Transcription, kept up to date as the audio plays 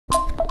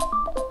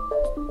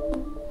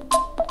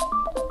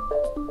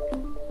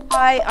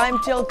Hi,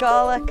 I'm Jill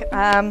Golick,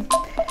 and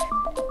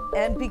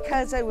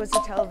because I was a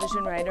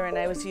television writer and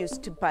I was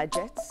used to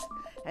budgets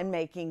and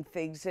making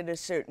things in a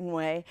certain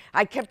way,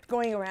 I kept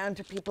going around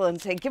to people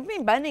and saying, give me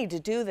money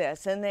to do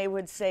this, and they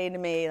would say to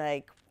me,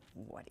 like,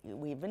 what are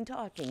you even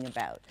talking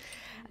about?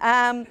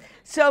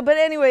 But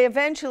anyway,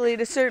 eventually at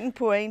a certain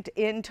point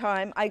in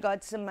time, I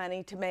got some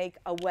money to make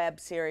a web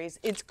series.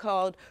 It's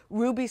called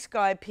Ruby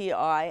Skye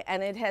P.I,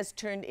 and it has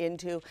turned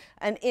into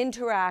an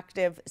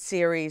interactive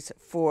series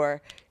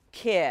for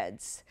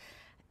kids.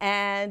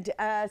 And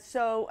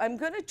so I'm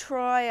going to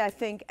try, I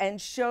think, and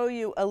show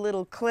you a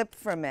little clip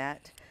from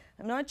it.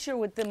 I'm not sure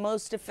what the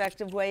most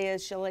effective way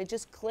is. Shall I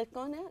just click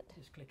on it?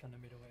 Just click on the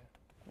middle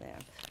there.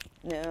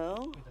 Yeah.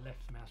 No. With the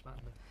left mouse button.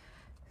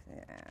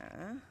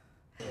 Yeah.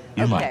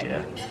 You, my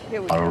dear,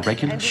 are a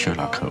regular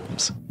Sherlock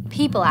Holmes.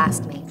 People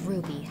ask me,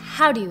 Ruby,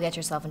 how do you get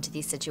yourself into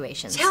these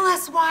situations? Tell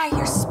us why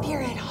your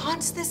spirit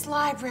haunts this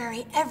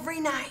library every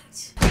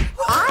night.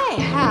 I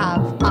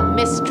have a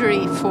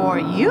mystery for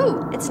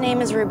you. Its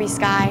name is Ruby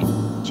Skye.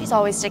 She's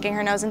always sticking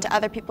her nose into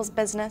other people's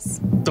business.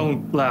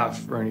 Don't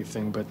laugh or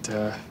anything, but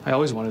I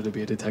always wanted to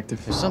be a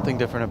detective. There's something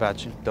different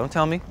about you. Don't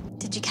tell me.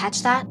 Did you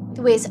catch that?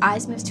 The way his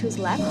eyes move to his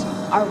left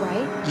are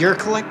right. You're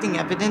collecting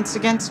evidence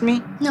against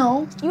me?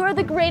 No. You are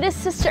the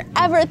greatest sister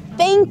ever.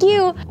 Thank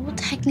you. Well,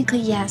 technically,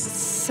 yes.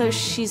 So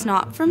she's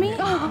not for me?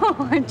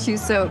 Oh, aren't you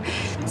so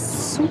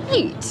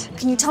sweet?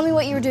 Can you tell me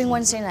what you were doing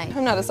Wednesday night?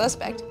 I'm not a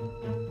suspect.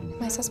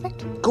 Am I a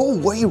suspect? Go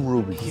away,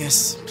 Ruby.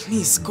 Yes,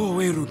 please, go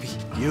away, Ruby.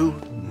 You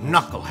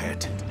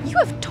knucklehead. You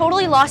have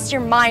totally lost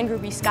your mind,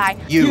 Ruby Skye.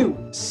 You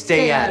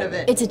stay out of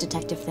it. It's a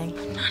detective thing.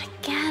 Not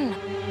again.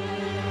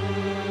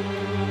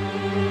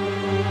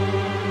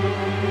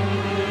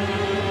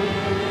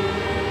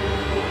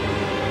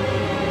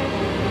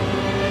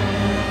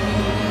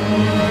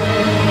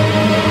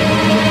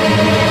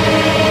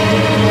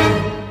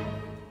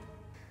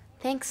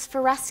 Thanks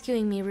for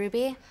rescuing me,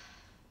 Ruby.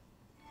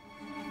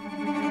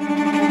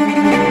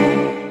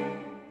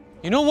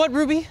 You know what,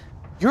 Ruby?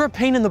 You're a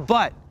pain in the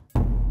butt.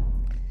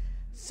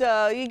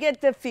 So you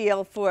get the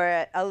feel for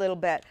it a little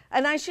bit.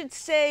 And I should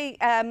say,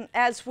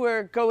 as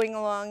we're going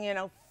along, you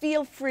know,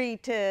 feel free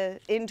to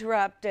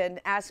interrupt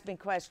and ask me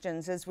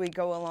questions as we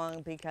go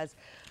along, because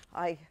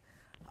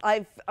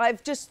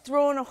I've just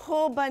thrown a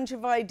whole bunch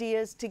of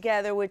ideas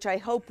together, which I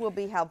hope will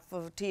be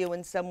helpful to you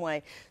in some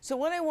way. So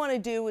what I want to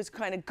do is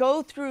kind of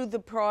go through the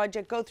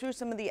project, go through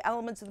some of the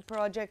elements of the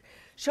project,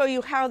 show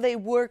you how they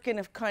work in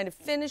a kind of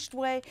finished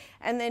way,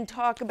 and then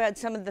talk about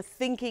some of the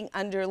thinking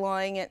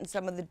underlying it and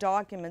some of the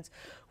documents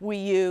we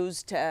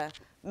use to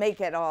make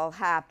it all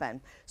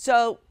happen.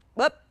 So,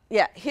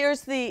 yeah,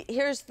 here's the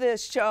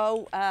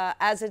show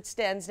as it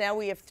stands now.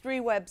 We have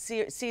 3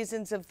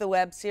 seasons of the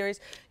web series.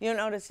 You'll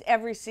notice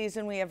every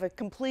season we have a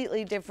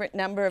completely different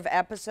number of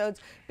episodes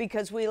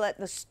because we let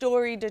the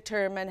story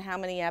determine how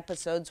many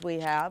episodes we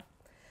have.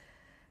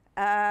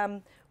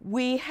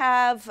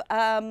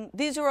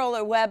 These are all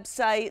our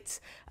websites.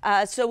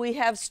 So we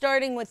have,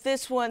 starting with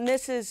this one,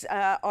 this is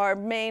our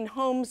main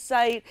home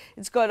site.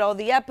 It's got all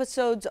the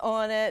episodes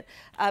on it.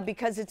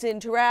 Because it's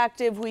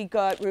interactive, we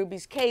got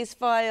Ruby's case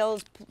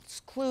files,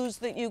 clues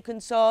that you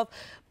can solve.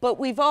 But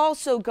we've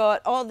also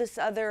got all this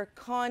other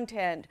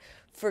content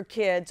for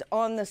kids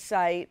on the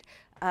site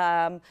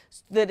that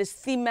is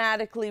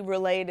thematically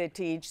related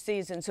to each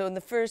season. So in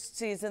the first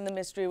season, the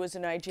mystery was a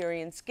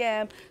Nigerian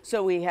scam.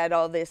 So we had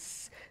all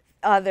this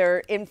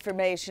other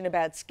information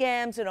about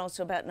scams and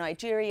also about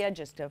Nigeria,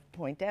 just to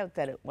point out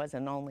that it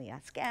wasn't only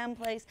a scam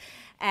place.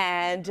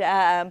 And,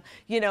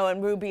 you know,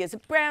 and Ruby is a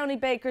brownie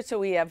baker, so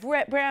we have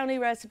brownie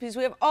recipes.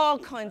 We have all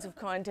kinds of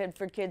content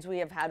for kids. We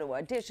have how to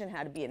audition,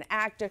 how to be an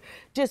actor,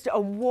 just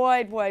a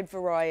wide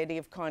variety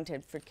of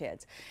content for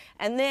kids.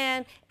 And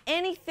then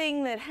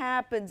anything that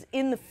happens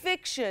in the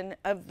fiction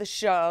of the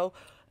show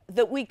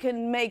that we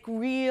can make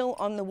real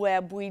on the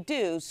web, we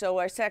do. So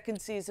our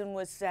second season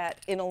was set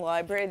in a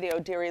library, the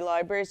O'Deary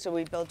Library, so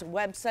we built a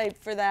website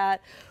for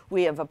that.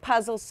 We have a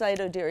puzzle site,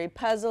 O'Deary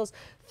Puzzles.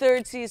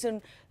 Third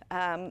season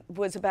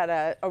was about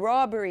a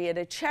robbery at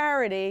a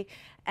charity,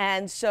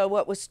 and so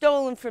what was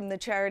stolen from the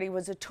charity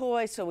was a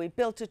toy, so we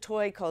built a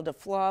toy called a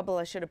Flobble.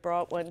 I should have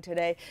brought one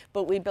today,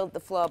 but we built the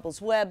Flobble's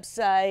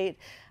website.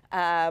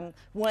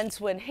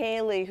 Once when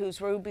Haley, who's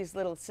Ruby's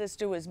little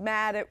sister, was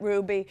mad at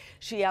Ruby,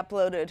 she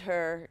uploaded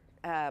her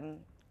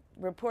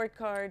report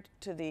card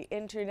to the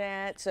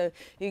internet. So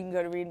you can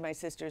go to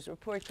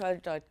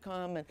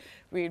readmysistersreportcard.com and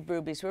read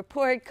Ruby's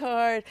report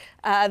card.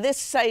 This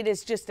site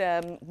is just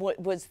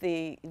was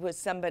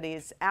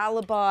somebody's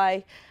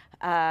alibi.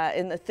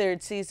 In the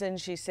third season,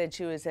 she said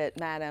she was at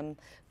Madame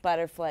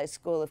Butterfly's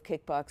School of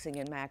Kickboxing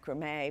and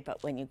Macrame,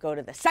 but when you go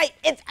to the site,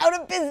 it's out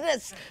of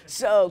business.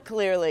 So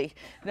clearly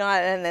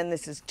not. And then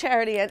this is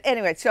charity. And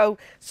anyway, so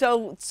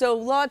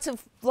lots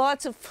of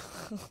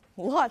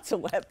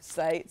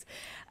websites.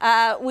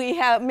 We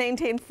have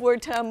maintained 4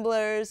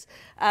 Tumblrs.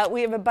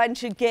 We have a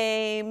bunch of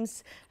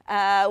games.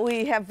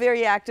 We have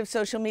very active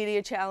social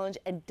media challenge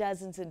and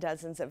dozens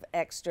of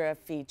extra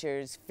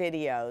features,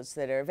 videos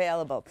that are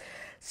available.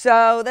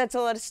 So that's a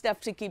lot of stuff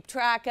to keep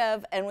track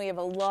of, and we have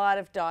a lot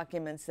of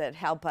documents that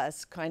help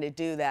us kind of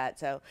do that.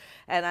 So,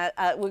 and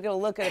we're going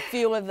to look at a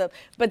few of them.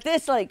 But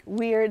this like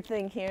weird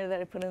thing here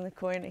that I put in the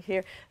corner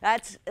here,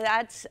 that's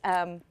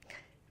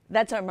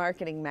our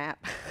marketing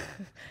map.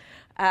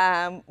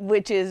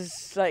 Which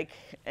is like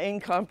an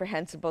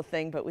incomprehensible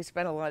thing, but we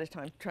spent a lot of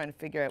time trying to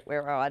figure out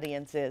where our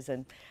audience is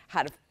and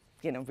how to,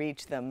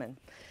 reach them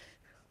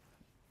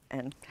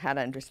and how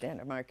to understand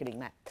our marketing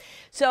map.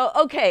 So,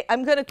 okay,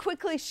 I'm going to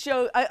quickly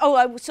show.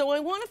 So I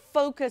want to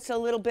focus a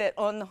little bit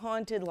on the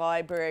Haunted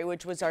Library,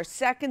 which was our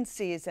second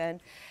season,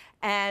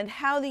 and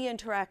how the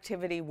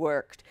interactivity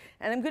worked.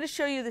 And I'm going to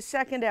show you the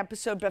second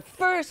episode, but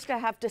first I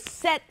have to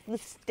set the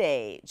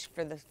stage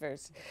for the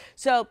first.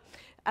 So,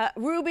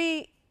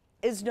 Ruby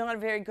is not a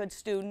very good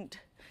student.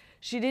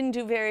 She didn't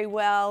do very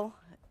well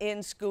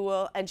in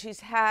school, and she's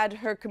had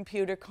her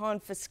computer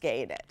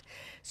confiscated.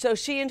 So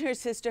she and her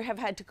sister have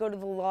had to go to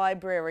the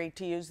library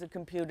to use the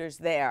computers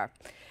there.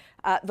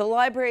 The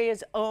library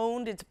is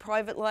owned, it's a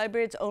private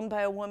library, it's owned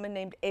by a woman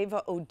named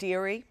Ava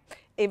O'Deary.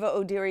 Ava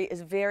O'Deary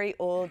is very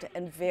old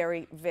and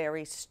very,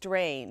 very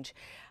strange.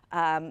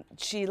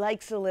 She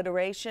likes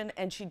alliteration,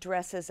 and she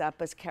dresses up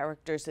as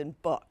characters in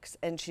books,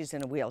 and she's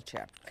in a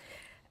wheelchair.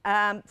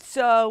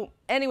 So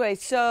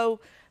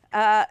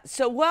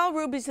while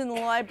Ruby's in the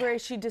library,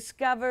 she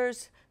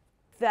discovers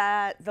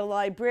that the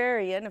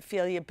librarian,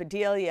 Ophelia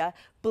Bedelia,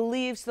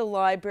 believes the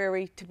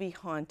library to be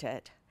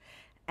haunted.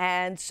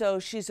 And so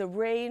she's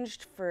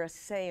arranged for a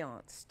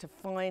seance to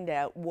find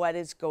out what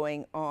is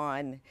going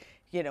on,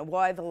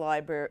 why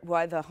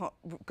the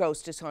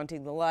ghost is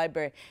haunting the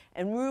library.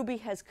 And Ruby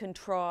has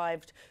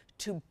contrived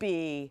to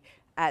be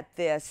at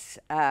this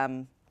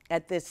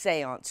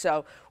seance.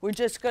 So we're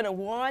just going to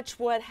watch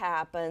what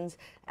happens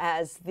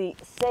as the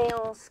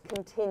seance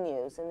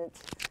continues. And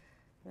it's,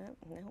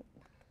 no.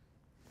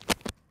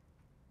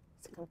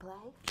 Is it going to play?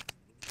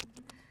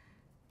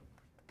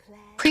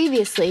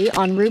 Previously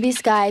on Ruby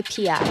Skye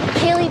P.I.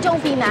 Haley,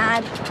 don't be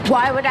mad.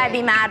 Why would I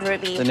be mad,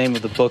 Ruby? The name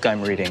of the book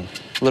I'm reading,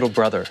 Little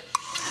Brother.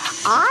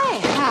 I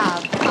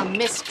have a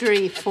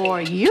mystery for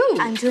you.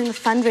 I'm doing a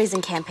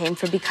fundraising campaign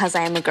for Because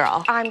I Am a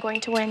Girl. I'm going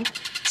to win.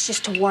 It's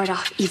just to ward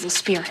off evil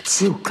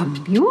spirits. You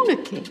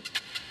communicate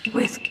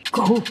with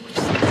ghosts.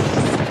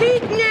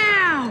 Speak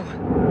now!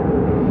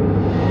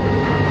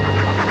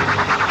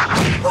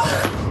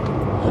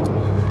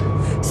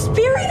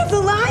 Spirit of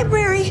the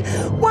library,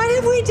 what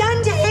have we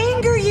done to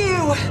anger you?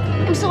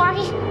 I'm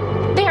sorry.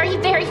 Very,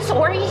 very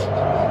sorry.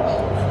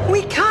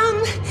 We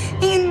come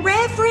in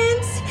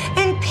reverence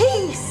and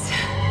peace.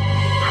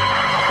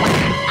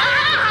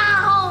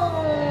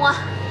 Ow!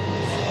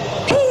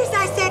 Peace,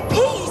 I said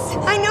peace.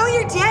 I know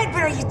you're dead,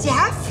 but are you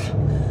deaf?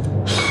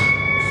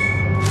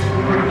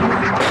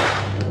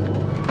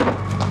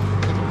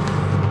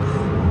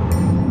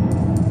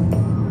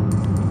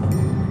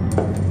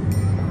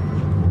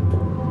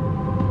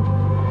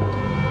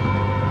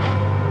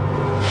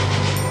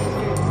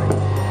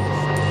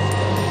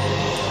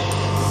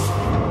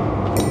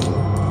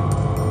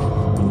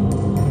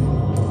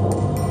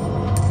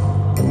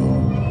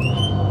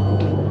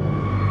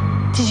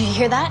 Did you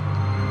hear that?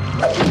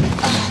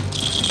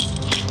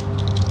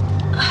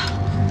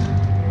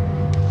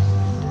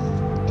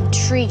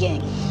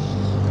 Intriguing.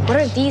 What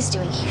are these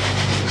doing here?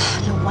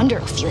 No wonder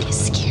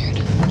Ophelia's scared.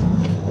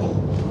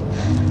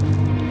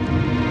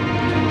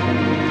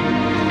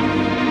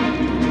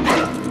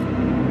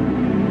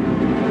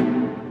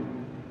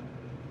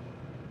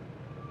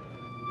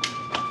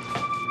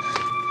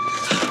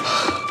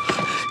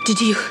 Did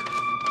you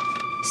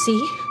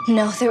see?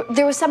 No,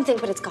 there was something,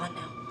 but it's gone now.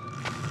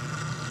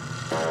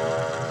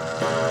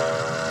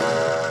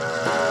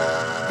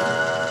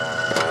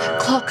 The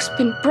clock's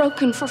been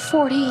broken for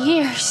 40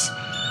 years.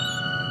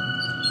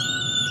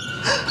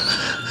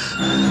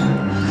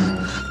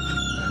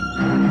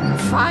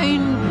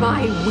 Find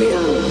my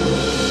will.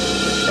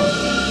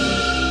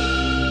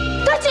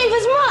 That's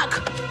Ava's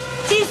mark!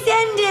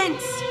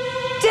 Descendants,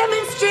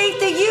 demonstrate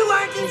that you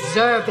are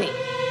Deserving.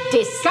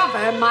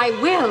 Discover my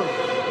will.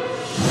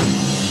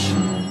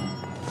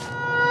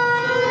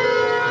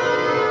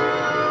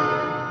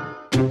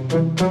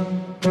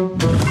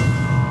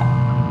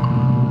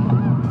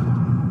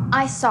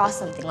 I saw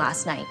something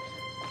last night.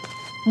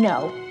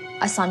 No,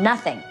 I saw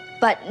nothing.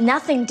 But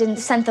nothing didn't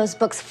send those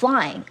books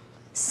flying.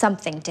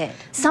 Something did.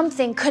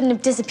 Something couldn't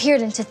have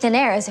disappeared into thin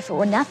air as if it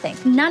were nothing.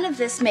 None of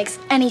this makes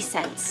any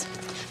sense,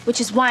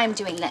 which is why I'm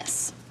doing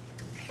this.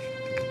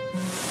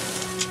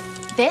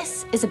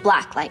 This is a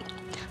black light,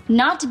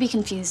 not to be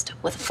confused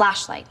with a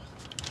flashlight.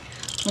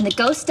 When the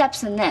ghost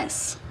steps in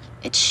this,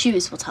 its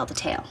shoes will tell the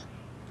tale.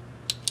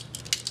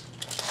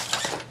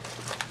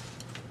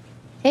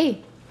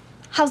 Hey,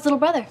 how's little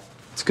brother?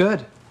 It's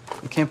good.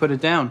 You can't put it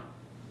down.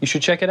 You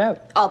should check it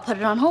out. I'll put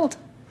it on hold.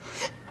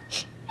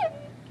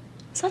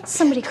 Is that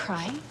somebody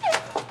crying?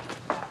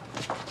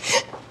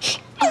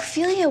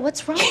 Ophelia,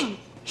 what's wrong?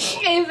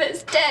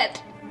 Ava's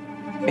dead.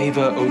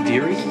 Ava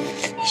O'Deary?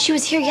 She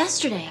was here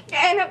yesterday.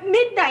 And at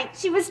midnight,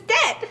 she was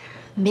dead.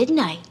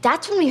 Midnight?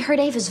 That's when we heard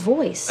Ava's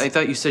voice. I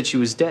thought you said she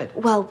was dead.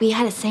 Well, we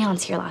had a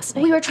seance here last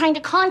night. We were trying to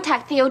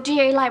contact the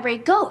O'Deary Library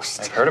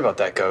ghost. I heard about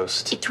that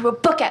ghost. It threw a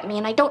book at me,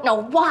 and I don't know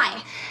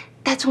why.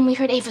 That's when we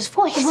heard Ava's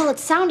voice. Well, it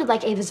sounded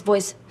like Ava's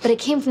voice, but it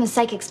came from the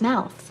psychic's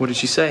mouth. What did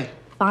she say?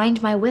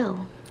 Find my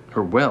will.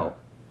 Her will?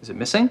 Is it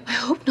missing? I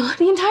hope not.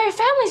 The entire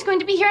family's going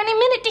to be here any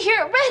minute to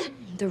hear it read.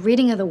 The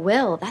reading of the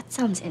will, that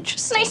sounds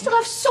interesting. And I still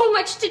have so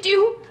much to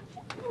do.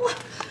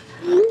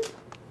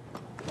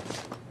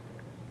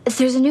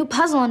 There's a new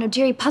puzzle on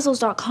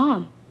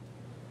O'DearyPuzzles.com.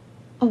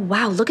 Oh,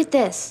 wow, look at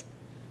this.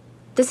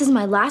 This is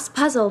my last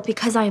puzzle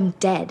because I am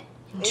dead.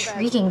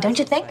 Intriguing, don't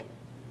you think?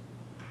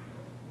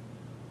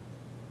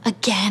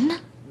 Again?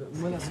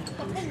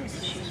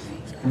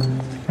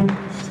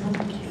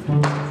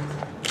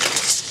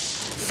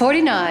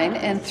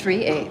 49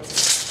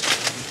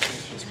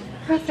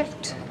 3/8.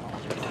 Perfect.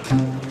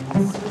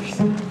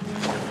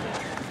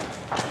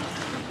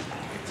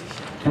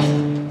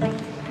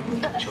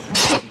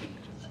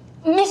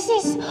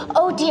 Mrs.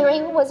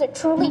 O'Deary was a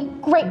truly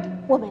great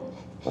woman.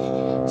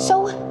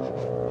 So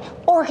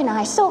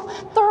organized, so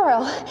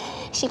thorough.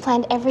 She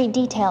planned every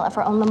detail of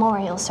her own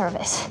memorial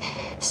service.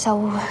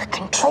 So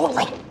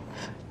controlling.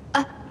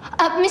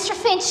 Mr.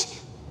 Finch,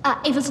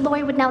 Ava's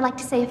lawyer would now like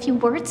to say a few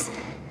words.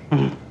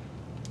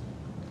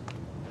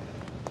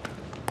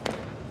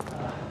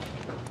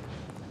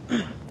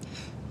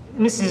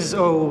 Mrs.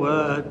 O,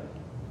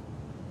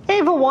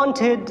 Ava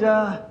wanted,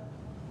 had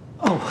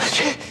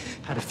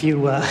a few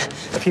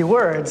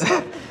words.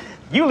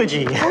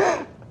 Eulogy.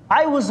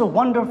 I was a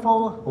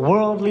wonderful,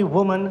 worldly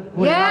woman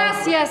who...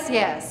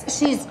 Yes.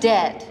 She's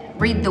dead.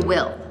 Read the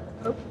will.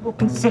 Well,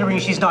 considering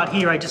she's not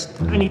here, I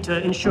need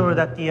to ensure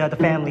that the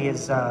family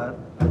is,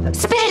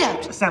 Spit it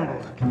out!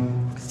 Assembled.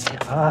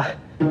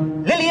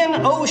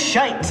 Lillian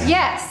O'Shite.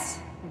 Yes.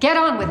 Get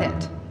on with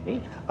it.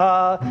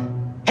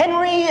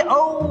 Henry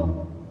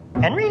O...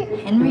 Henry?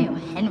 Henry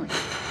O'Henry.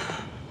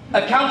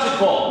 Accounted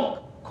for.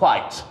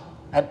 Quite.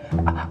 And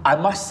I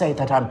must say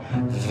that I'm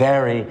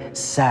very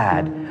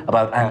sad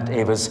about Aunt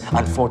Ava's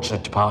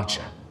unfortunate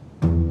departure.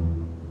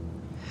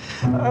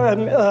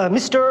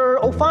 Mr.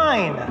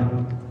 O'Fine.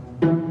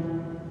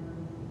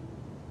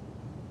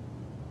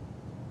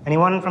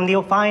 Anyone from the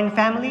O'Fine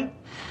family?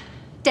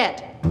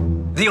 Dead.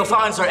 The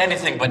O'Fines are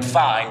anything but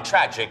fine,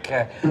 tragic.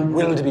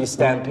 Willoughby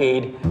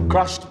stampede,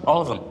 crushed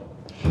all of them.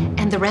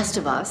 And the rest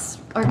of us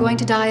are going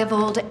to die of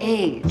old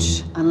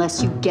age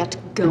unless you get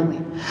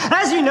going.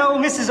 As you know,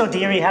 Mrs.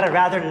 O'Deary had a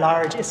rather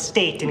large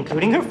estate,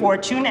 including her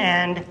fortune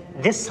and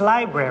this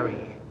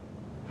library.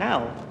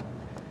 Now,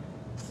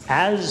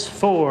 as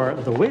for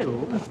the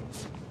will,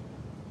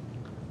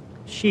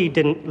 she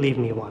didn't leave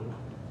me one.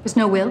 There's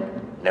no will?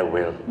 No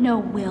will. No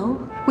will?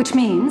 Which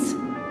means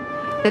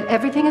that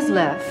everything is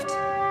left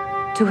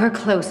to her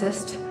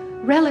closest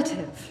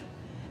relative.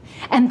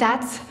 And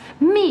that's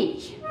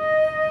me.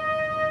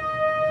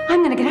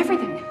 I'm gonna get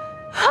everything.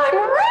 I'm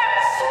rich!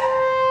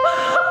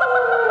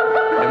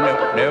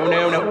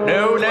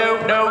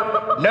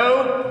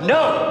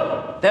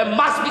 No. There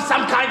must be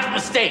some kind of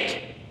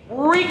mistake.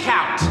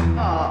 Recount.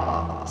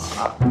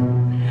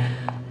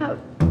 How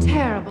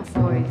terrible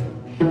for you.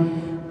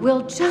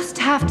 We'll just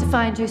have to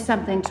find you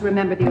something to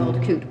remember the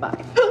old coot by.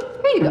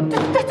 Here you go.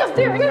 That's a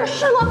very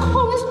Sherlock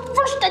Holmes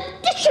first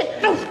edition.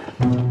 No,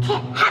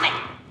 can't have it.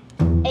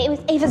 It was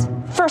Ava's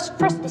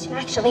first edition,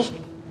 actually.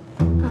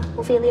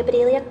 Ophelia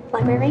Bedelia,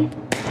 librarian.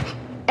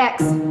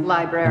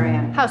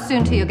 Ex-librarian. How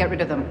soon till you get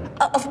rid of them?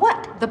 Of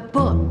what? The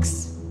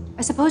books.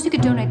 I suppose you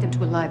could donate them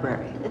to a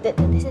library.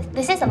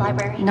 This is a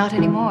library. Not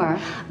anymore.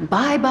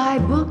 Bye-bye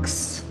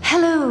books.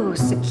 Hello,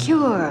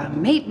 secure,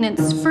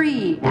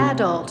 maintenance-free,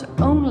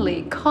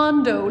 adult-only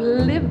condo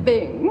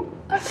living.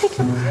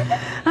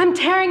 I'm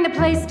tearing the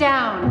place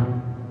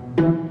down.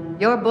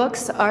 Your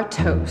books are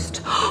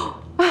toast.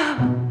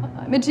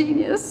 I'm a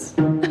genius.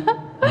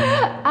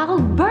 I'll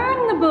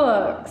burn the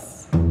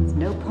books. There's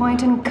no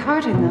point in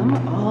carting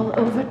them all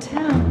over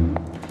town.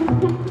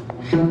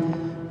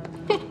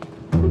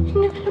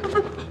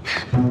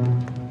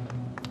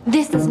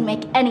 This doesn't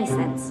make any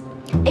sense.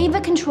 Ava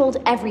controlled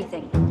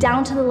everything,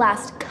 down to the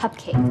last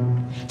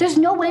cupcake. There's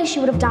no way she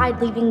would have died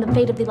leaving the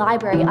fate of the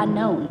library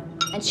unknown,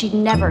 and she'd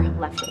never have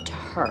left it to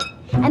her.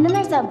 And then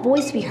there's that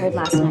voice we heard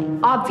last night.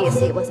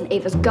 Obviously, it wasn't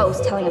Ava's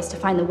ghost telling us to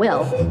find the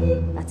will.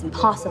 That's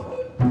impossible.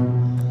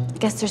 I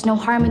guess there's no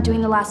harm in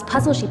doing the last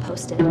puzzle she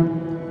posted.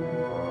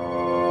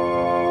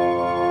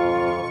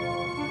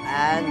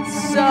 And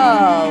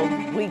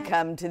so we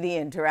come to the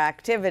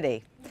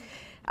interactivity.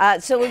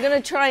 So we're going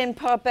to try and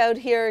pop out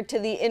here to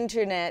the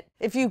internet.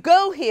 If you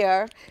go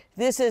here,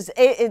 this is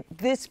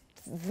this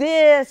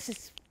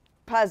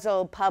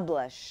puzzle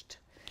published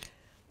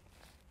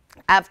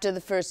after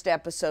the first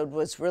episode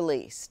was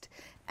released.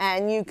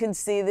 And you can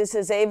see this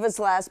is Ava's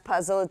last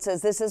puzzle. It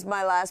says, this is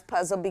my last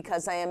puzzle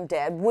because I am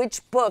dead.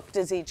 Which book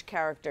does each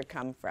character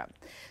come from?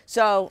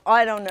 So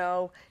I don't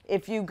know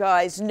if you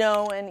guys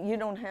know, and you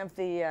don't have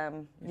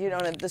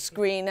the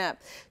screen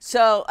up.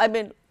 So I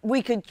mean,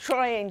 we could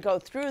try and go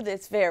through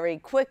this very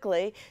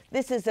quickly.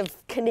 This is a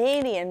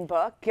Canadian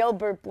book,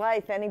 Gilbert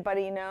Blythe.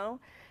 Anybody know?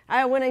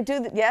 When I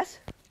do yes?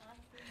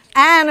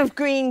 Anne of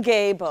Green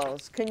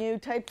Gables. Can you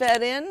type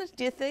that in,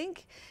 do you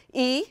think?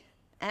 E,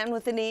 Anne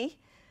with an E.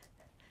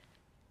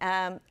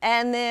 And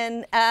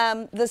then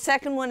the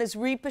second one is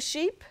Reap a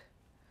Sheep.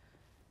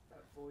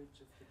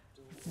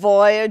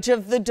 Voyage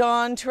of the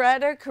Dawn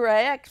Treader,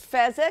 correct.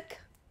 Fezzik.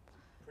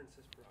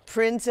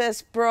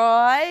 Princess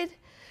Bride.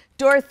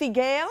 Dorothy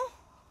Gale.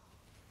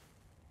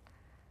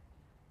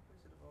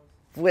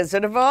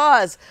 Wizard of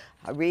Oz.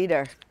 A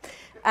reader.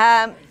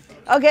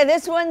 Okay,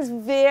 this one's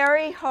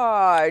very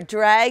hard.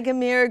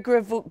 Dragomir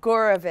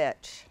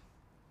Gorovich.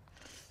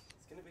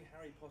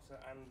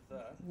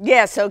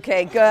 Yes,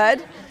 okay,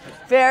 good.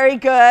 Very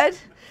good.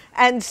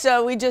 And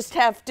so we just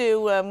have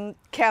to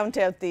count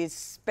out these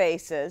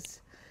spaces.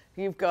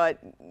 You got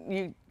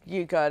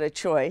a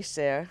choice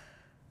there.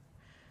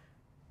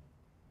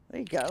 There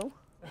you go.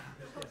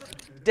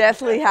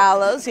 Deathly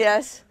Hallows,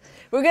 yes.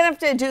 We're going to have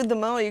to do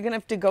them all. You're going to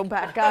have to go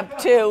back up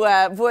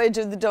to Voyage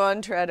of the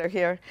Dawn Treader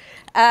here.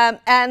 And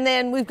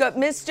then we've got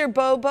Mr.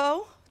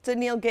 Bobo. It's a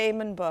Neil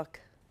Gaiman book.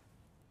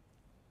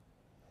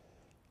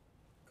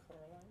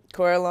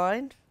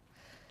 Coraline.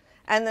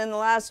 And then the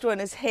last one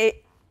is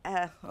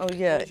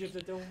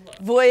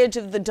Voyage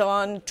of the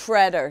Dawn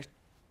Treader,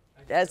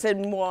 as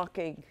in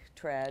walking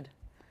tread.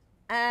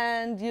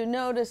 And you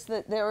notice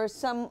that there are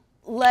some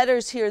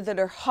letters here that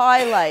are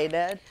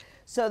highlighted,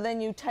 so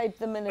then you type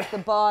them in at the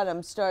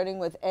bottom, starting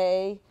with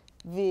A,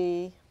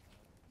 V,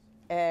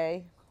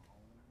 A,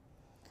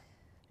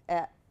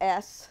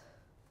 S,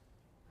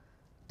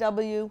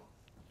 W,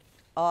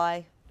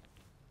 I,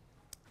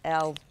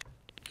 L,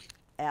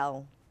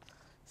 L,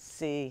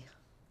 C,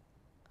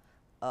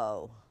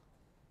 O,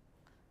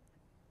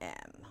 M.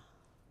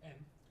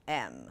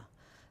 M,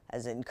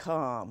 as in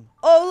calm.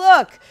 Oh,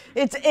 look,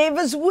 it's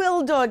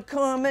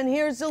avaswill.com, and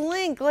here's a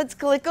link. Let's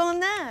click on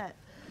that.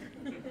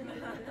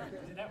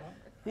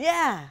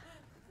 Yeah.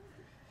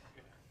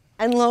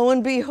 And lo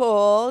and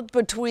behold,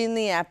 between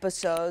the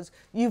episodes,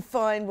 you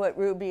find what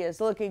Ruby is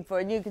looking for.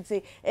 And you can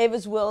see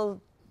Ava's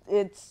will,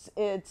 it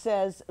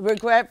says,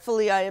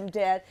 regretfully, I am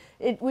dead.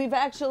 We've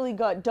actually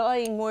got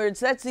dying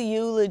words. That's the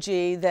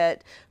eulogy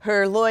that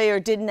her lawyer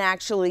didn't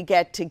actually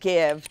get to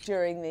give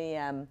during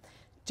the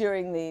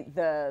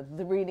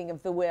reading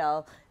of the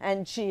will.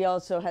 And she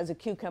also has a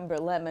cucumber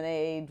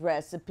lemonade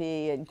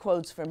recipe and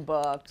quotes from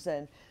books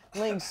and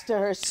links to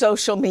her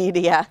social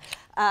media.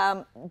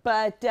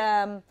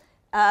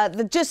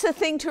 Just the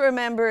thing to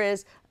remember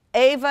is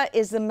Ava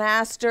is the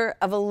master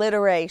of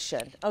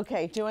alliteration.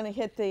 Okay, do you want to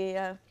hit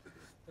the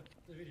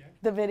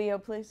video,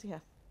 please? Yeah.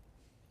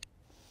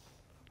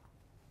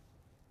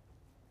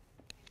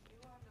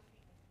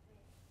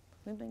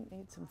 We might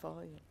need some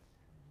volume.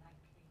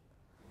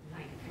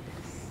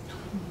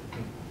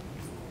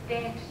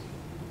 Dead,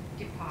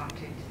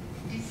 departed,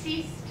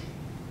 deceased,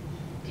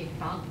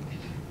 defunct.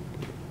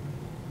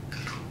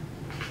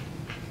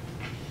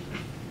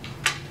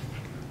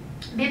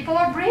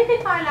 Before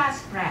breathing my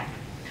last breath,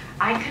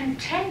 I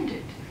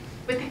contended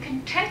with a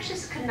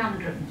contentious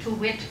conundrum, to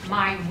wit,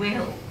 my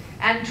will,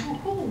 and to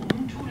whom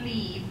to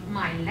leave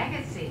my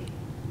legacy.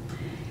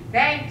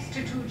 Thanks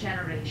to 2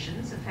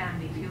 generations of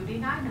family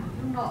feuding, I know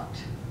you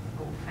not,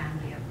 O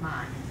family of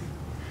mine.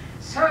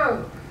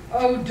 So,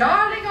 O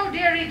darling, O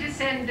dearie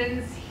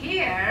descendants,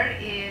 here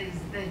is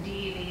the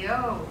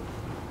dealio.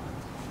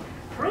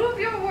 Prove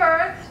your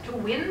worth to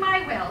win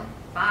my wealth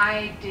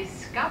by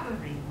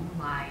discovering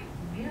my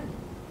will.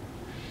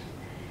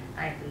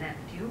 I've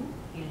left you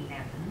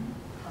 11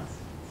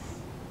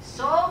 puzzles.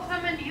 Solve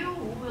them and you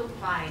will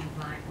find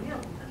my will.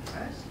 The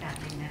first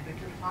family member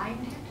to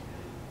find it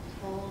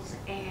falls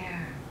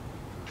heir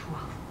to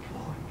a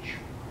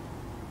fortune.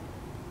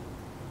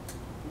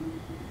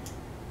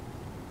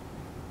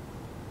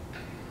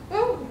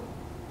 Oh,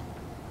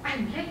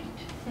 I'm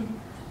late.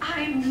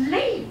 I'm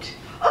late.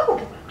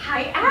 Oh,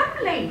 I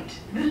am late.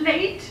 The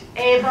late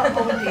Ava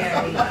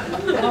O'Leary.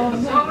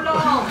 So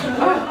long.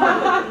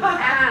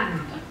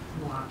 And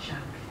watch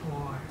out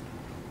for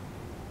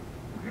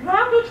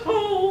rabbit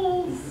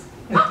holes.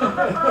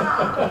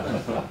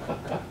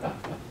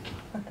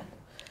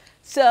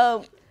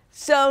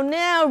 So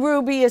now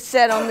Ruby is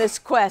set on this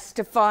quest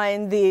to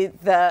find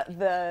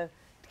the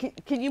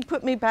can you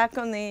put me back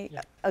on the,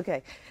 yeah.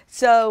 Okay.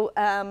 So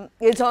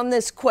it's on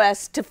this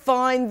quest to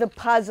find the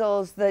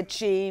puzzles that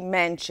she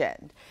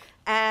mentioned.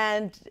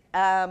 And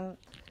let's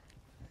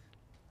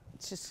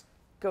just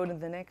go to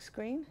the next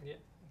screen. Yeah.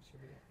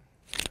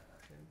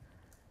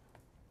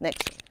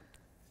 Next.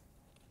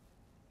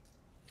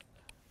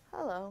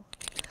 Hello.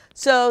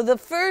 So the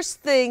first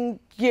thing,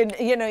 you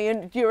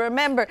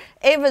remember,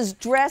 Ava's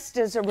dressed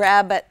as a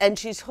rabbit and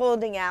she's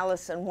holding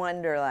Alice in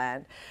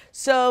Wonderland.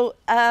 So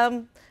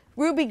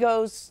Ruby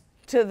goes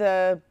to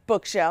the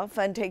bookshelf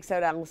and takes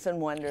out Alice in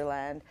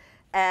Wonderland.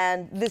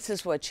 And this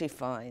is what she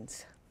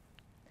finds.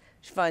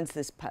 She finds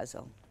this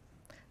puzzle.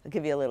 I'll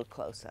give you a little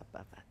close-up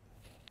of it.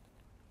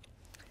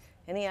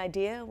 Any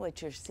idea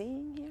what you're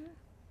seeing here?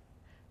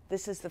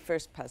 This is the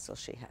first puzzle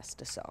she has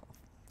to solve.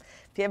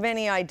 If you have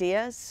any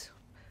ideas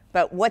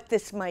about what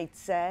this might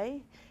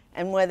say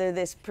and whether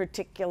this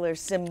particular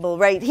symbol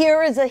right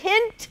here is a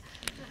hint.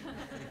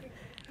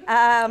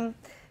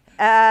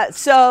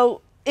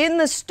 So in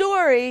the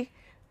story,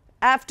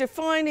 after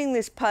finding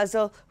this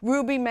puzzle,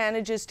 Ruby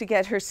manages to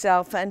get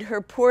herself and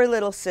her poor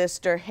little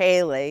sister,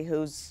 Haley,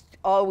 who's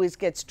always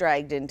gets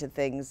dragged into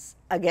things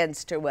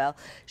against her will,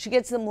 she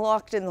gets them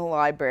locked in the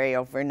library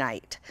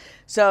overnight.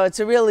 So it's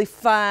a really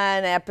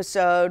fun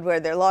episode where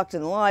they're locked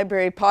in the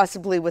library,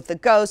 possibly with the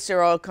ghosts. There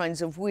are all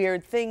kinds of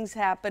weird things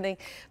happening.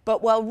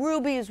 But while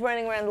Ruby is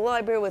running around the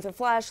library with her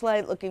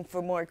flashlight looking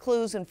for more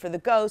clues and for the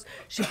ghosts,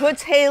 she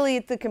puts Haley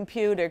at the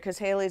computer, because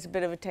Haley's a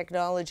bit of a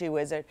technology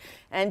wizard,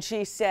 and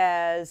she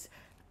says,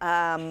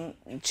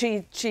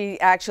 she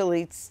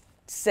actually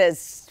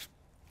says,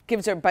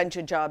 gives her a bunch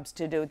of jobs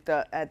to do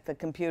at the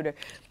computer.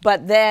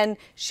 But then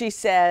she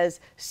says,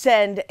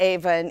 send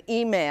Ava an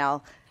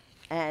email.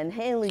 And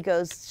Haley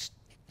goes,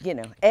 you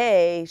know,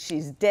 A,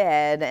 she's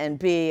dead, and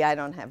B, I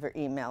don't have her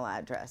email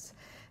address.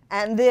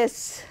 And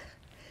this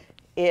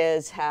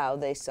is how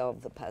they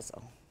solve the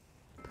puzzle.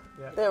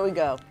 Yep. There we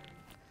go.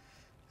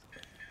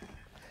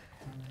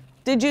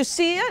 Did you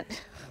see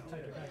it?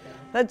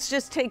 Let's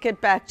just take it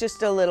back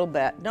just a little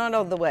bit. Not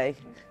all the way.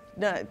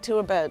 No, to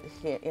about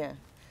here, yeah.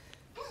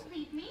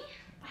 Leave me.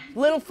 A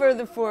little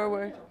further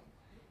forward.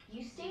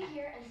 You stay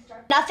here and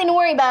start. Nothing to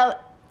worry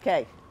about.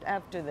 Okay,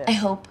 after this. I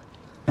hope.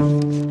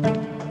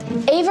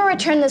 Ava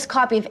returned this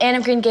copy of Anne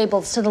of Green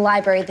Gables to the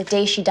library the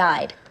day she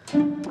died.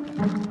 She's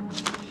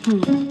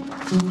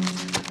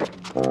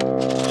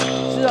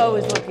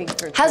always looking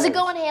for clues. How's it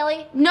going,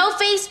 Haley? No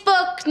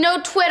Facebook,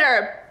 no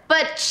Twitter,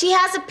 but she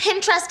has a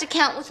Pinterest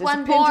account with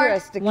one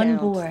board. One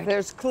board.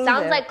 There's clue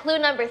Sounds there. like clue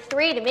number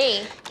 3 to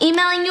me.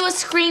 Emailing you a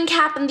screen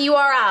cap and the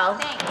URL.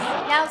 Thanks.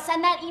 Now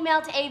send that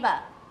email to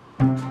Ava.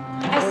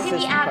 I see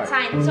the @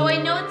 sign, so I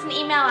know it's an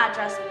email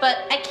address,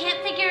 but I can't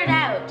figure it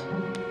out.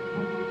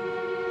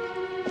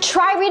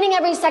 Try reading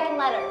every second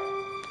letter.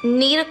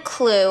 Need a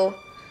clue?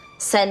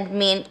 Send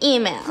me an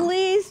email.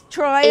 Please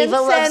try and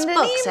send an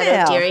email.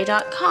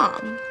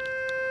 AvaLovesBooks@odiri.com.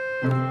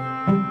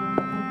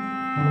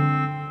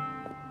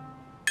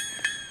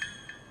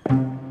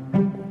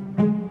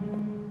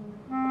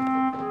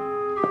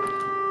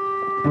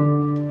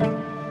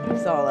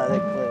 There's all other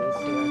clues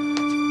here.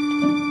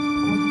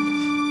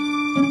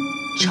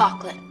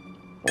 Chocolate.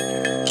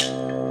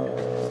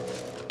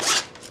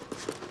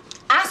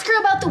 Ask her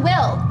about the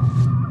will.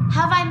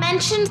 Have I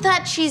mentioned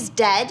that she's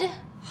dead?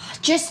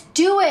 Just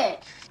do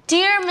it.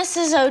 Dear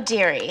Mrs.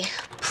 O'Deary,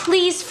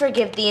 please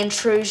forgive the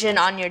intrusion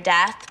on your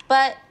death,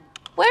 but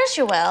where's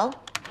your will?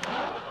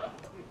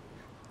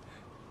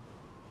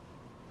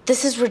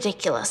 This is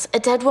ridiculous. A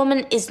dead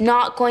woman is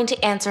not going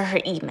to answer her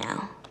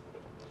email.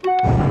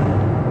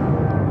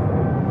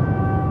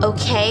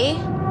 Okay,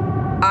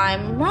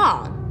 I'm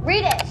wrong.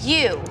 Read it.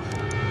 You.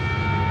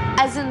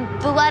 As in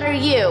the letter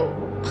U.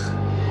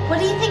 What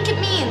do you think it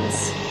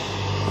means?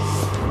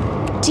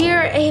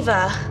 Dear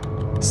Ava,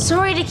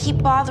 sorry to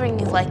keep bothering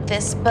you like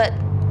this, but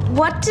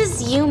what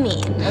does you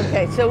mean?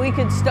 Okay, so we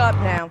could stop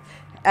now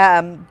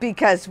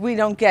because we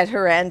don't get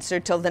her answer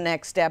till the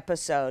next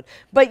episode.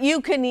 But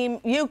you can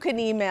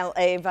email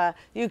Ava.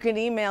 You can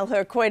email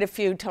her quite a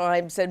few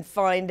times and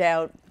find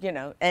out, you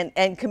know,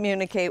 and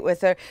communicate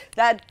with her.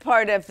 That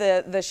part of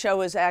the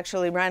show is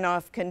actually run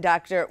off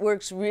Conductor. It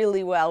works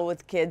really well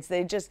with kids.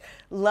 They just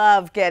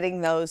love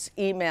getting those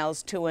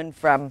emails to and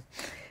from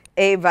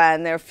Ava,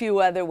 and there are a few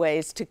other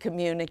ways to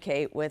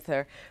communicate with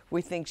her.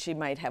 We think she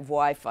might have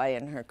Wi-Fi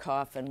in her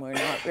coffin. We're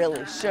not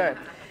really sure.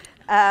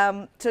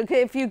 So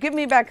if you give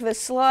me back the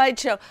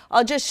slideshow,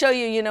 I'll just show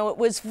you, you know, it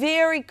was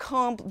very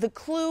the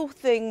clue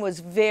thing was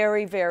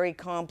very, very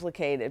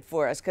complicated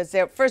for us because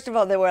first of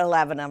all, there were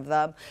 11 of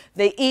them.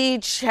 They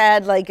each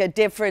had like a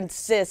different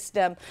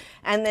system,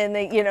 and then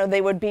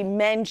they would be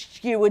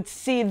mentioned. You would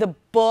see the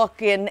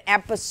book in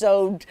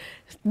episode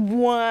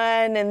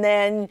 1, and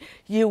then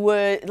you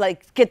would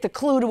like get the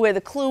clue to where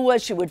the clue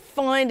was. You would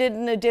find it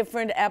in a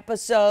different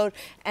episode,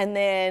 and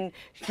then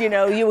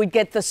you would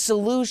get the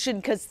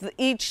solution because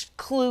each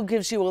clue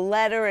gives you a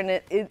letter, and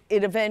it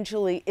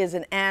eventually is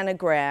an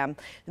anagram,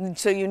 and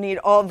so you need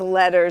all the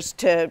letters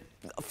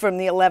from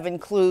the 11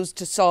 clues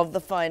to solve the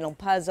final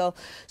puzzle.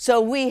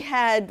 So we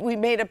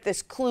made up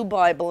this clue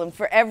Bible, and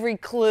for every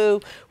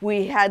clue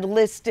we had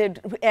listed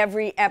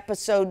every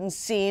episode and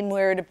scene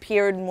where it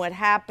appeared and what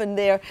happened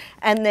there,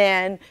 and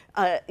then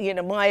you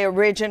know, my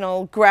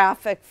original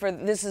graphic for,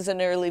 this is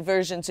an early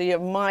version, so you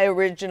have my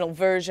original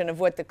version of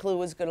what the clue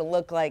was going to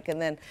look like,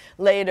 and then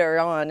later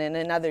on in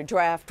another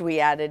draft we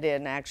added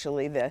in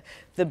actually the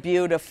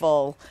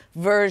beautiful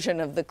version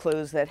of the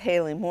clues that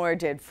Haley Moore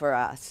did for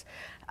us.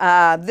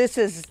 This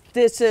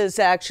is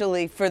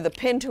actually for the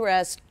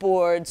Pinterest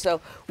board, so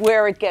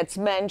where it gets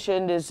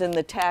mentioned is in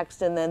the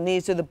text, and then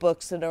these are the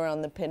books that are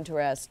on the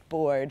Pinterest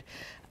board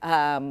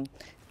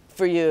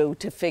for you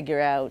to figure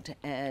out,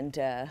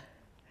 and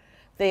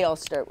they all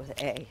start with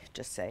A,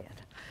 just saying.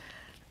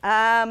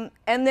 And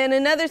then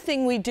another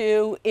thing we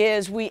do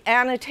is we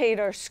annotate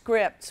our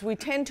scripts. We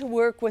tend to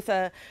work with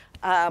a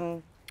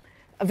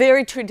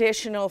very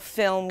traditional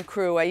film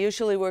crew. I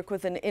usually work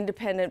with an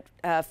independent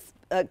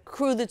a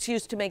crew that's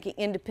used to making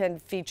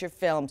independent feature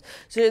films.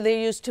 So they're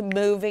used to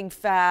moving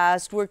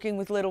fast, working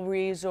with little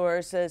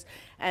resources,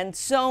 and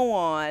so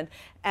on.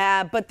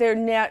 But they're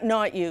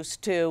not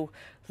used to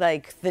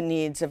like the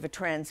needs of a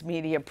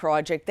transmedia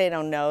project. They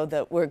don't know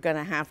that we're going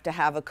to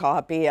have a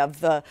copy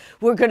of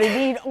we're going to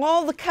need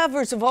all the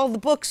covers of all the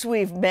books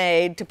we've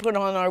made to put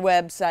on our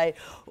website,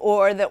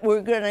 or that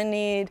we're going to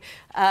need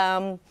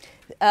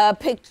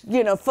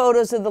you know,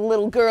 photos of the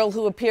little girl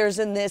who appears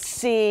in this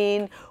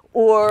scene,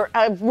 or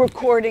a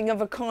recording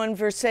of a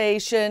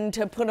conversation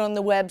to put on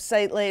the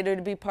website later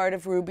to be part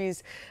of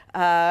Ruby's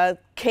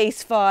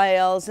case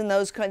files and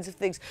those kinds of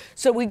things.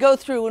 So we go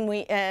through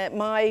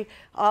and I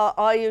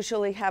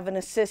usually have an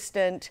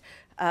assistant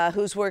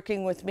who's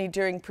working with me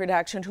during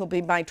production, who'll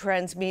be my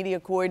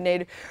transmedia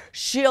coordinator.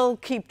 She'll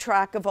keep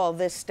track of all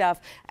this stuff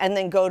and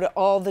then go to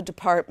all the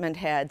department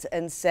heads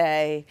and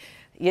say,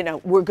 you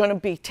know, we're going to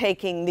be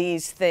taking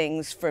these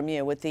things from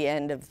you at the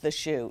end of the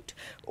shoot,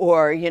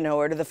 or, you know,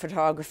 or to the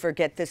photographer,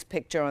 get this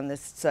picture on this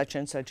such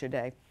and such a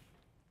day.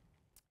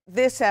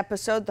 This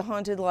episode, The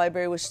Haunted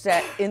Library, was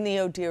set in the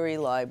O'Deary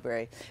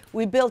Library.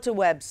 We built a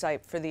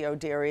website for the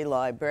O'Deary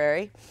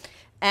Library,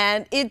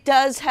 and it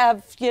does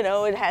have, you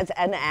know, it has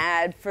an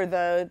ad for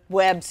the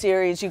web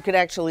series. You could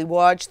actually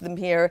watch them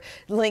here.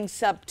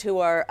 Links up to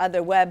our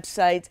other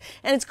websites.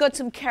 And it's got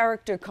some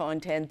character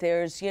content.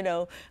 There's, you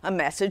know, a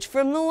message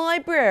from the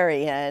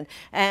librarian.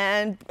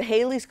 And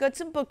Haley's got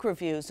some book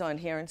reviews on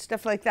here and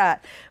stuff like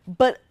that.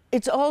 But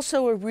it's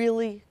also a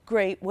really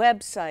great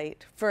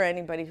website for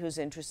anybody who's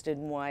interested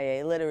in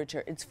YA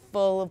literature. It's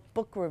full of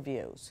book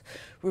reviews.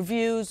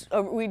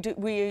 We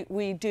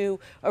do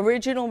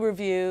original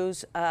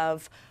reviews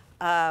of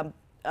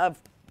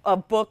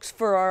books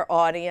for our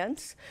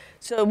audience.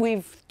 So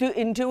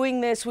in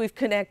doing this, we've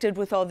connected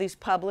with all these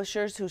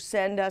publishers who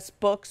send us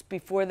books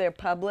before they're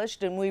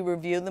published, and we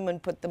review them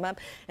and put them up.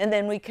 And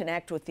then we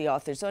connect with the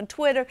authors on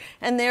Twitter,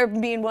 and they're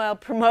meanwhile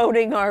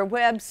promoting our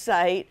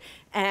website,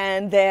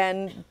 and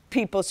then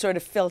people sort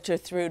of filter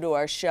through to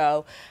our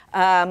show.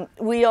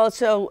 We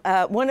also,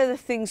 one of the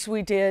things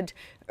we did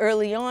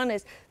early on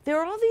is there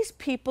are all these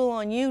people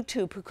on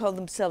YouTube who call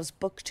themselves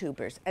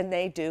booktubers, and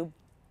they do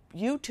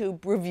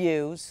YouTube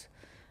reviews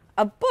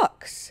of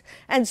books.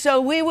 And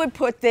so we would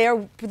put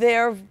their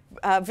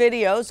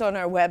videos on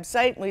our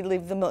website. We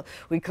leave them,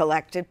 we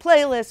collected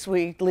playlists,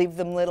 we leave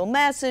them little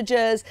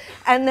messages,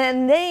 and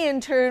then they in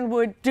turn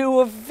would do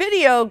a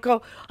video,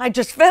 go, I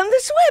just found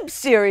this web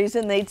series,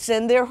 and they'd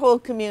send their whole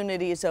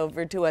communities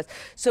over to us.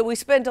 So we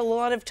spent a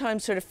lot of time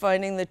sort of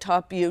finding the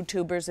top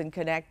YouTubers and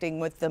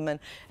connecting with them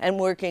and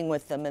working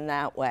with them in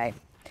that way.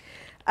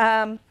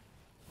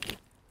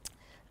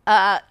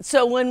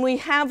 So when we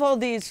have all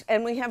these,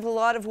 and we have a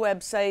lot of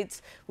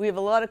websites, we have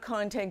a lot of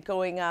content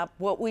going up,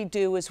 what we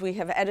do is we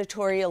have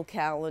editorial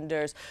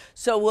calendars.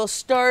 So we'll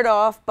start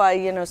off by,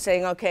 you know,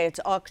 saying, okay,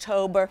 it's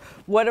October.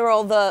 What are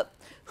all the,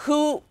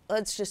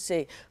 let's just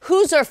see,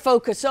 who's our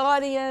focus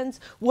audience?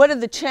 What are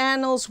the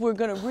channels we're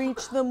going to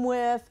reach them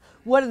with?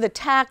 What are the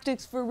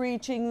tactics for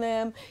reaching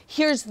them?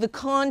 Here's the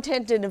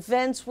content and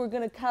events we're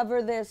going to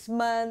cover this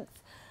month.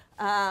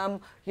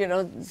 You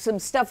know, some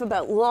stuff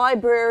about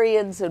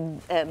librarians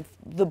and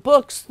the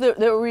books that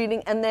they're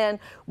reading, and then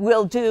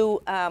we'll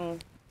do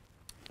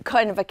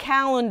kind of a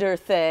calendar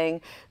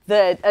thing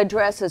that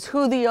addresses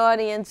who the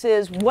audience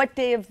is, what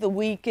day of the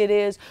week it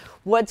is,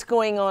 what's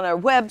going on our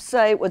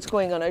website, what's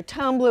going on our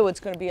Tumblr,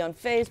 what's going to be on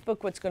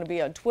Facebook, what's going to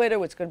be on Twitter,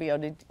 what's going to be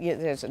on,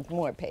 there's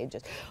more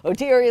pages,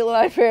 O'Deary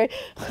Library,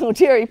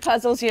 O'Deary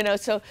Puzzles, you know,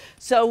 so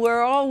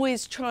we're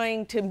always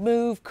trying to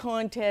move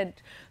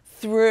content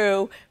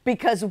through,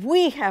 because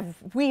we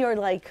are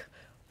like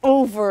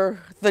over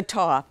the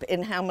top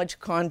in how much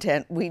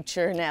content we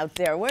churn out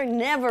there. We're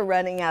never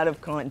running out of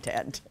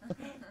content.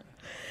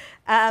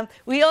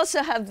 We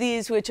also have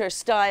these, which are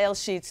style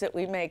sheets that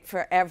we make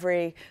for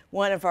every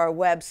one of our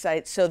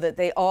websites, so that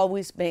they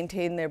always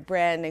maintain their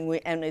branding,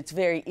 and it's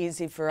very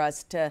easy for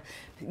us to,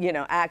 you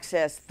know,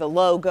 access the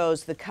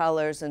logos, the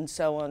colors, and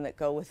so on that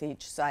go with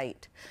each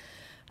site.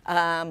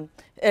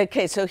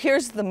 Okay, so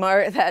here's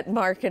that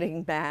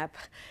marketing map.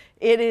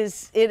 It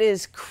is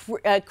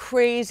a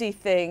crazy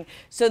thing.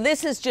 So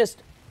this is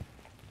just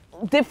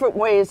different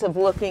ways of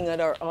looking at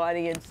our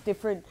audience,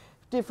 different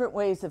different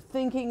ways of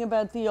thinking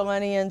about the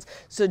audience.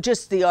 So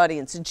just the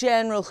audience in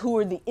general, who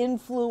are the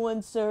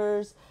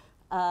influencers?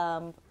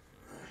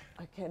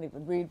 I can't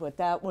even read what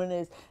that one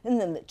is. And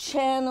then the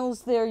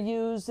channels they're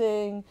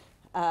using,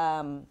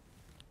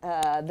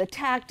 the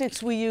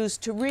tactics we use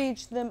to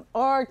reach them,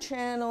 our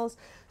channels.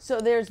 So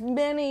there's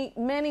many,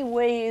 many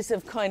ways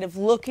of kind of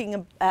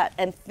looking at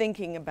and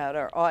thinking about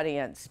our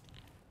audience.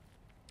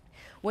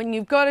 When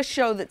you've got a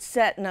show that's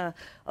set in a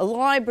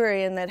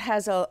library and that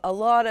has a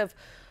lot of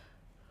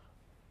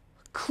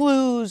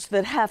clues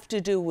that have to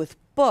do with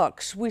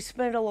books, we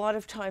spend a lot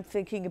of time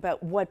thinking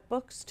about what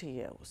books to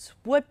use.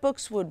 What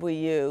books would we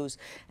use?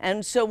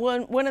 And so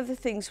one of the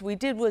things we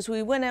did was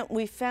we went out and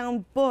we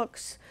found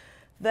books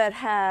that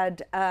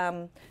had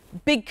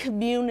big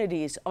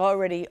communities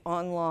already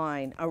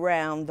online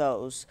around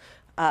those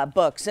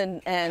books.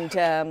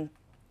 And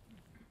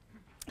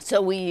so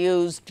we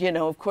used, you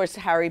know, of course,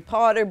 Harry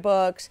Potter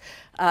books.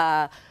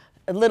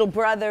 Little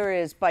Brother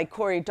is by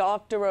Cory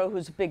Doctorow,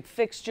 who's a big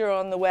fixture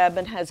on the web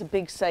and has a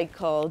big site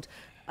called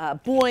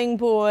Boing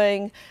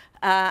Boing.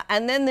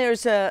 And then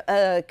there's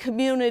a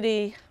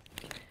community.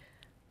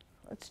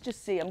 Let's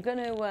just see. I'm going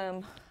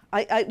to,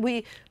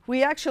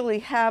 we actually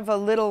have a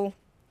little,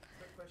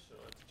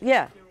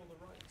 yeah.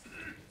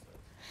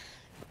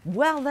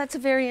 Well, that's a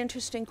very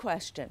interesting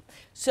question.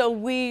 So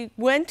we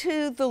went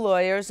to the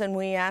lawyers and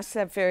we asked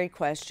that very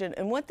question,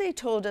 and what they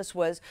told us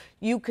was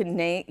you can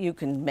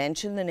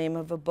mention the name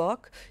of a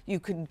book,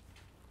 you can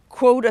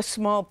quote a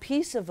small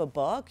piece of a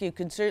book, you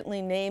can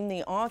certainly name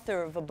the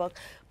author of a book,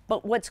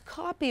 but what's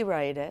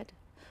copyrighted,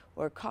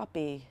 or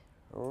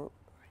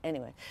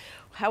anyway,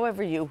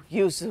 however you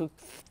use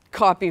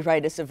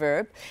copyright as a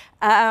verb,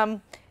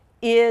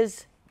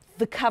 is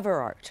the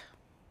cover art.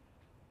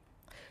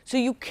 So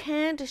you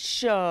can't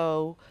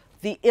show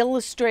the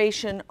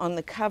illustration on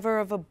the cover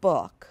of a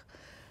book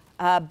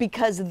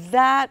because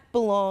that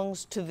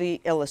belongs to the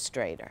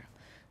illustrator.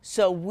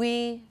 So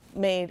we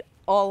made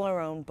all our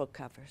own book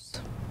covers.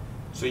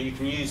 So you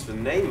can use the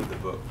name of the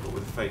book, but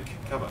with a fake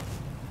cover?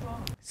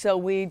 So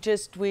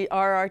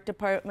our art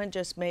department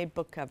just made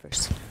book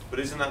covers. But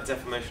isn't that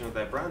defamation of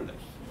their branding?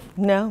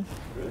 No.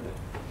 Really?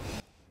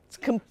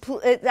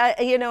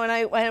 You know, and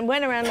I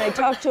went around and I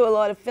talked to a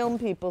lot of film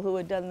people who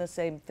had done the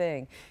same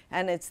thing,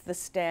 and it's the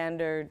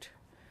standard,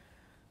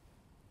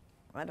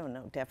 I don't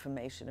know,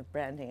 defamation of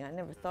branding. I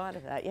never thought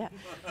of that. Yeah.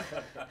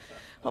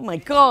 Oh my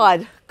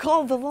God!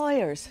 Call the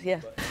lawyers.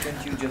 Yeah. But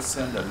can't you just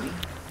send a link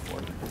for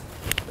the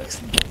book?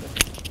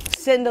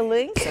 Send a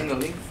link? Send a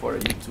link for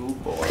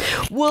YouTube or.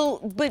 Well,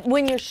 but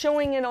when you're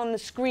showing it on the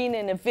screen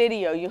in a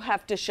video, you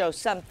have to show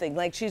something.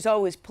 Like she's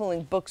always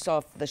pulling books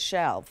off the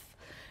shelf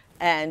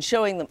and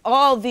showing them.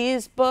 All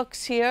these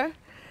books here,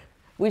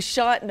 we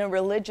shot in a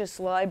religious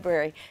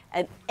library,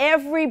 and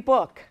every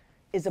book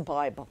is a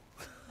Bible.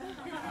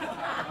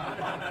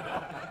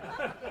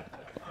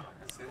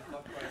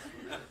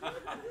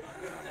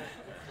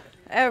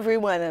 Every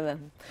one of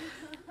them.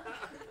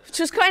 Which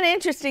was kind of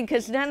interesting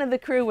because none of the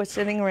crew was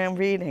sitting around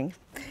reading.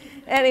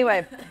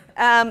 Anyway,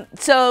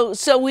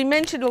 so we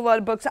mentioned a lot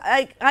of books.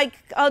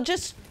 I'll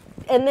just,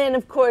 and then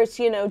of course,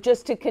 you know,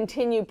 just to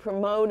continue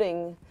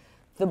promoting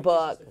the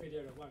book.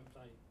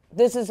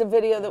 This is a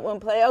video that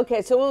won't play.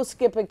 Okay, so we'll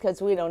skip it because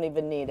we don't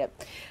even need it.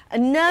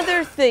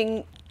 Another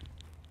thing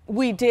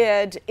we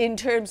did in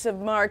terms of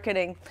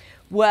marketing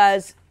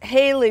was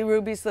Haley,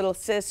 Ruby's little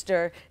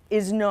sister,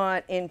 is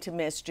not into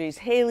mysteries.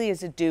 Haley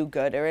is a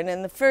do-gooder, and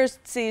in the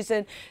first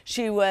season,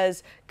 she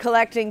was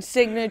collecting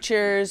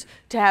signatures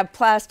to have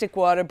plastic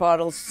water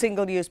bottles,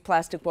 single-use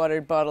plastic water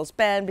bottles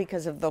banned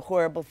because of the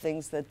horrible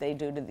things that they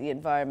do to the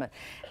environment.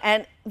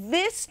 And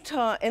this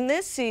time, in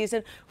this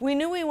season, we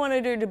knew we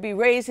wanted her to be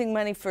raising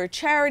money for a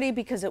charity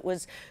because it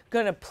was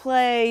going to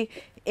play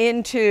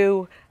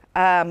into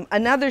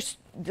another,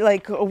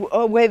 like,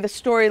 a way the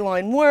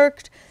storyline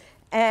worked.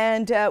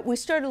 And we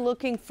started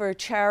looking for a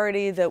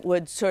charity that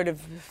would sort of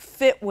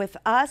fit with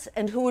us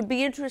and who would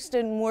be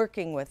interested in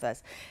working with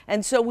us.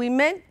 And so we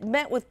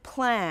met with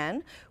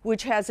Plan,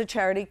 which has a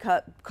charity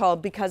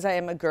called Because I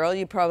Am a Girl.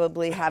 You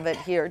probably have it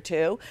here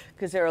too,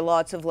 because there are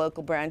lots of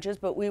local branches.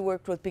 But we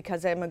worked with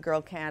Because I Am a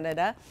Girl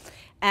Canada.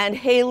 And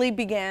Haley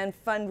began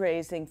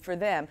fundraising for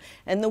them.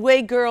 And the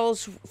way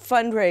girls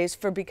fundraise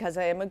for Because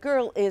I Am a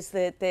Girl is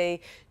that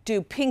they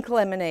do pink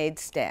lemonade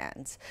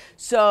stands.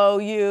 So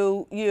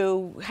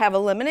you have a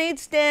lemonade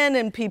stand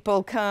and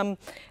people come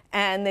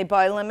and they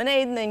buy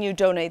lemonade and then you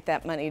donate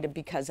that money to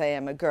Because I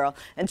Am a Girl.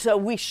 And so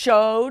we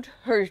showed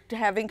her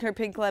having her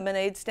pink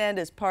lemonade stand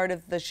as part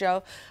of the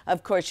show.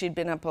 Of course, she'd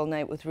been up all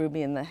night with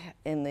Ruby in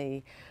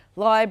the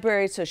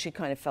library, so she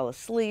kind of fell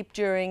asleep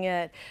during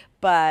it.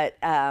 But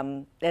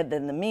and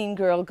then the mean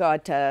girl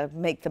got to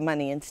make the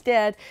money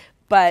instead.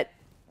 But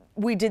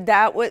we did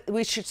that with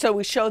so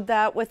we showed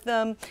that with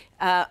them,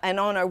 and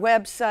on our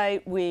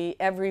website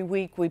every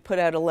week we put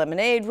out a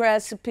lemonade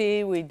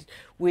recipe.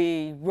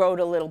 We wrote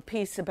a little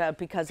piece about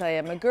Because I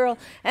Am a Girl,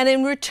 and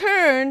in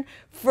return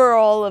for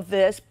all of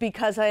this,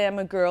 Because I Am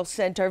a Girl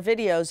sent our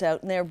videos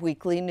out in their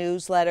weekly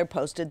newsletter,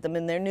 posted them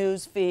in their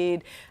news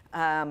feed.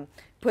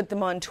 put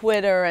them on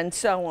Twitter and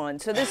so on.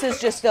 So this is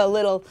just a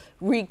little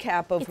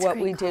recap of what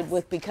we did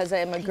with Because I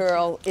Am a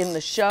Girl in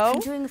the show. I'm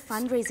doing a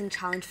fundraising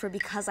challenge for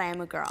Because I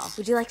Am a Girl.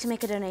 Would you like to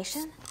make a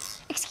donation?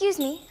 Excuse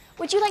me,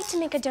 would you like to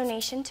make a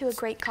donation to a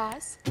great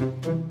cause?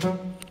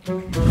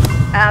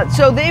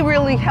 So they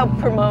really help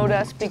promote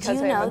us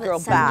Because I Am a Girl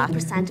back. Did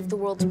you know that 70% of the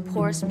world's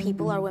poorest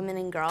people are women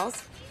and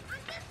girls?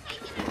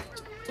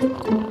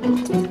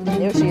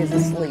 There she is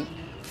asleep.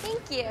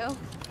 Thank you.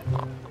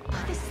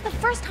 This is the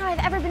first time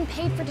I've ever been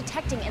paid for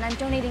detecting, and I'm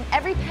donating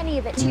every penny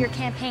of it to your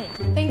campaign.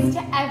 Thanks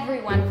to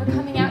everyone for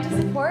coming out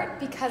to support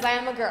Because I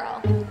Am a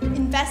Girl.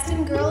 Invest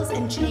in girls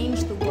and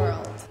change the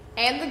world.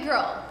 And the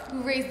girl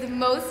who raised the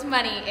most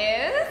money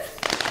is...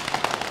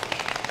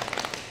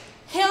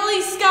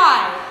 Ruby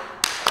Skye.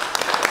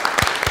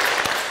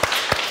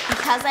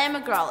 Because I Am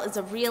a Girl is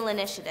a real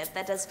initiative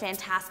that does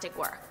fantastic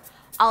work.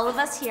 All of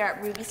us here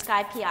at Ruby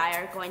Skye P.I.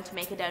 are going to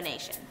make a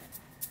donation.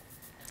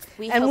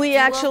 We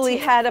actually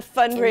had a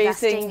fundraising.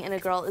 Investing in a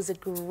girl is a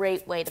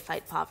great way to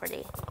fight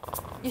poverty.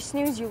 You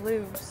snooze, you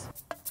lose.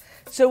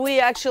 So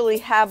we actually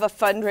have a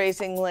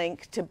fundraising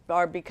link to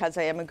our Because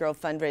I Am a Girl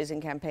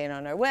fundraising campaign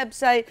on our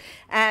website.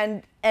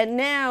 And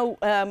now,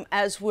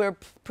 as we're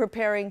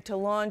preparing to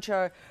launch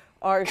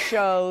our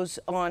shows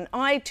on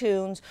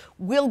iTunes,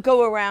 we'll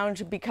go around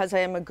to Because I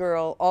Am a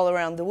Girl all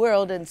around the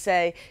world and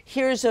say,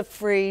 here's a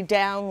free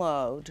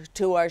download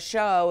to our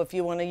show if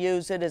you want to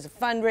use it as a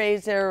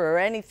fundraiser or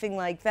anything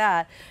like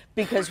that,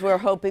 because we're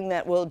hoping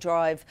that will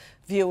drive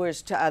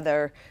viewers to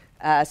other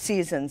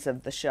seasons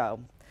of the show.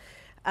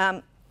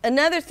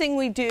 Another thing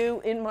we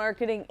do in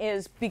marketing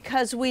is,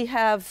 because we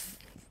have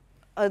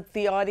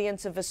the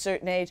audience of a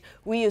certain age,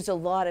 we use a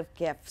lot of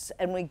GIFs,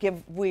 and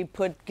we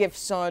put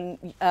GIFs on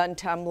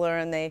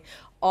Tumblr, and they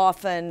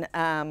often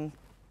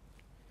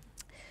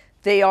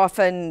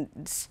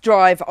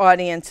drive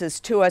audiences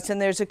to us.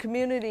 And there's a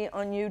community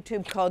on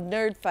YouTube called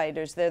Nerd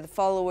Fighters. They're the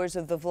followers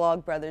of the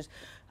Vlogbrothers,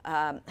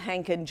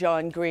 Hank and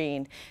John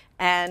Green,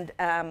 and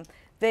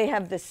they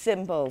have this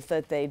symbol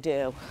that they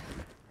do.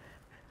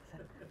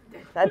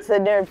 That's the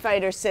Nerd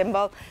Fighter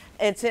symbol.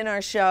 It's in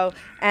our show,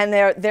 and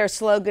their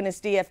slogan is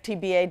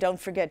DFTBA, don't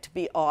forget to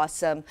be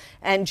awesome.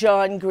 And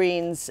John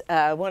Green's,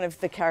 one of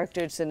the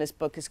characters in his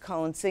book is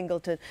Colin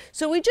Singleton.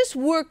 So we just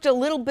worked a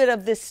little bit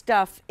of this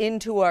stuff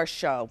into our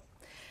show.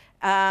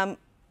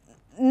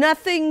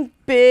 Nothing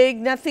big,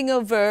 nothing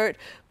overt,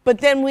 but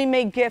then we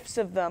made GIFs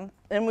of them,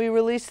 and we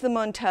released them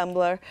on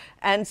Tumblr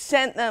and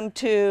sent them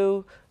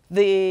to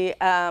the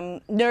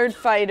Nerd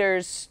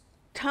Fighters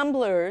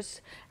Tumblrs,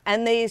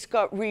 and these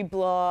got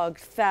reblogged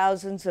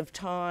thousands of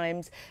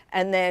times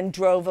and then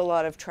drove a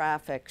lot of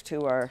traffic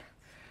to our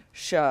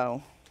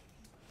show.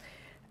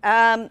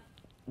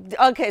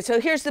 Okay, so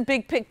here's the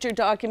big picture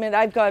document.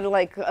 I've got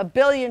like a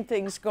billion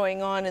things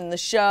going on in the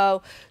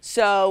show.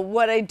 So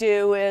what I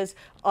do is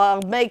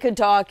I'll make a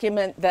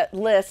document that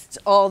lists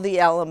all the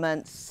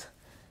elements,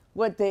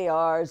 what they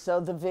are.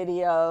 So the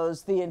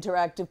videos, the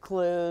interactive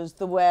clues,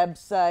 the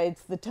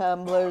websites, the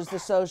Tumblrs, the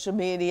social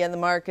media, and the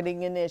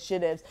marketing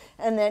initiatives.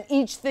 And then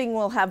each thing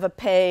will have a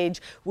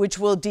page which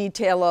will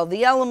detail all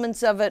the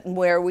elements of it and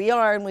where we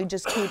are. And we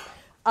just keep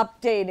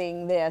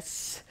updating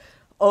this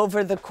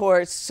over the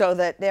course so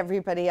that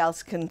everybody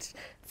else can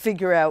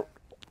figure out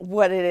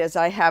what it is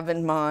I have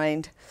in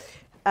mind.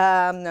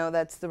 No,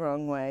 that's the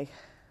wrong way.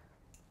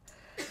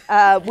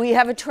 We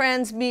have a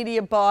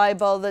Transmedia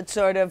Bible that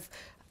sort of,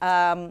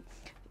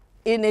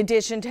 in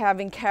addition to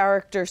having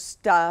character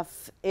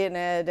stuff in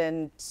it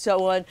and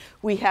so on,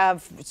 we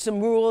have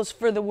some rules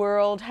for the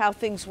world, how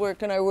things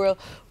work in our world,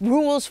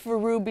 rules for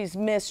Ruby's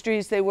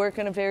mysteries, they work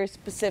in a very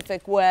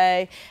specific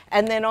way.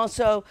 And then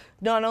also,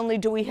 not only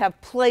do we have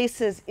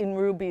places in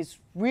Ruby's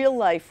real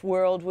life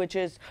world, which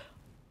is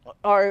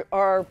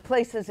our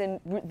places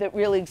that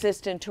really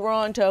exist in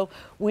Toronto,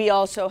 we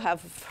also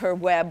have her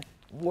web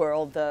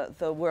world,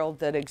 the world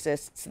that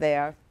exists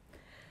there.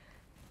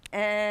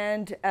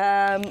 And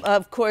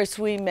of course,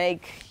 we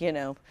make,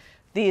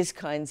 these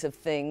kinds of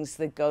things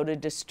that go to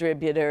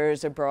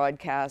distributors or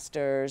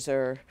broadcasters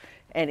or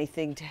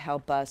anything to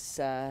help us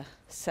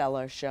sell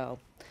our show.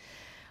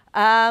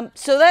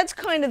 So that's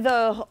kind of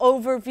the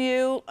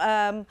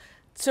overview.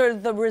 Sort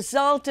of the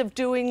result of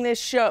doing this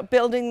show,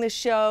 building this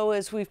show,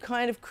 is we've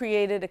kind of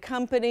created a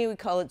company. We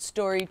call it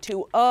Story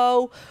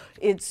 2.0.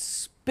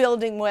 It's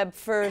building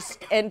web-first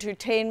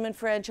entertainment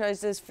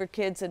franchises for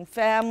kids and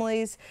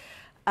families.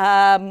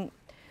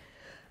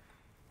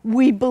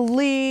 We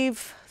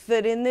believe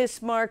that in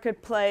this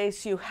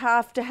marketplace, you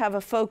have to have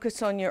a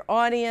focus on your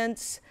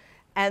audience,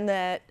 and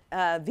that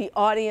the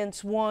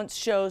audience wants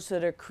shows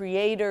that are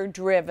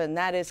creator-driven.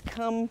 That is,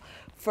 come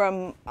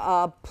from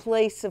a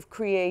place of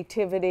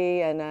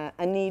creativity and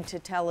a need to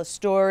tell a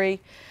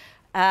story.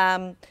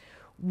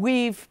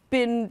 We've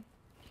been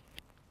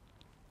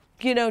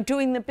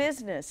doing the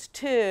business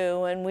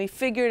too, and we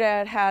figured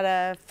out how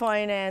to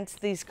finance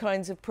these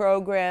kinds of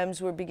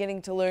programs. We're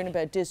beginning to learn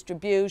about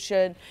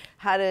distribution,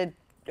 how to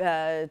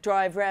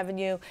drive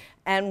revenue,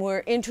 and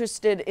we're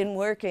interested in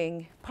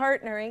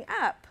partnering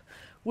up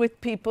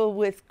with people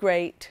with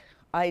great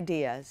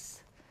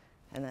ideas.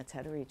 And that's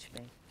how to reach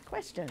me.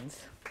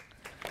 Questions?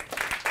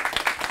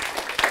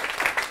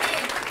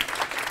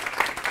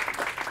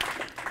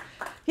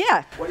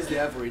 Yeah. What is the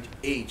average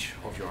age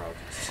of your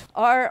audience?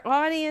 Our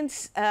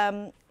audience,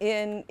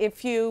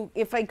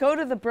 if I go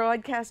to the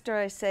broadcaster,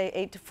 I say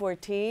 8 to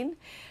 14.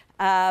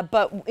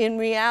 But in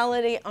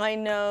reality, I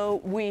know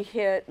we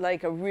hit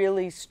like a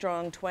really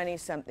strong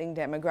 20-something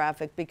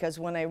demographic, because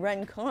when I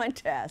run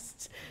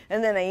contests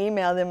and then I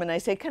email them and I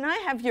say, can I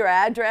have your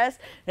address?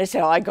 And they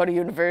say, oh, I go to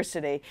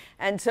university.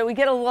 And so we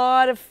get a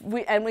lot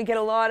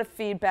of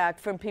feedback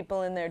from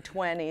people in their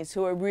 20s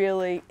who are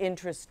really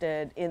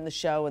interested in the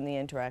show and the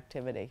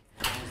interactivity.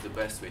 What is the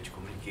best way to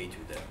communicate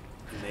with them?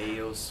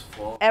 Emails,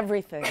 phones?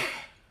 Everything.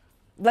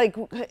 Like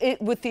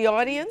with the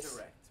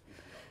audience?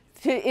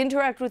 To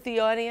interact with the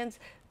audience,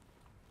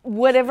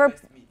 whatever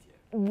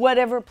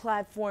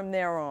platform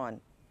they're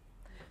on.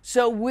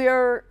 So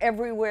we're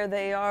everywhere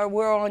they are.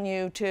 We're on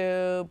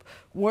YouTube,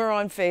 we're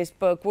on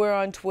Facebook, we're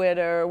on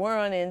Twitter, we're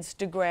on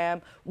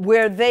Instagram.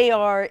 Where they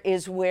are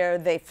is where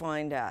they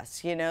find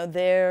us. You know,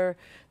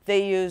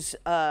 they use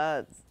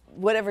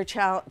whatever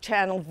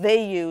channel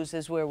they use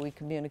is where we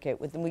communicate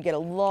with them. We get a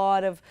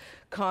lot of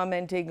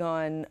commenting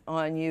on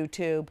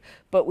YouTube,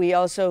 but we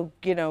also,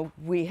 you know,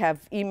 we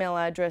have email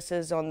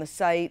addresses on the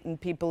site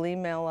and people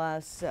email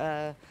us.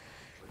 Do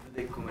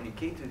they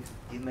communicate with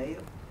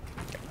email?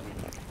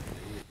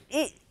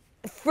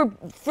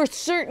 For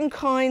certain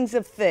kinds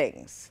of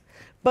things,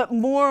 but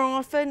more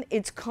often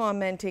it's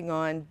commenting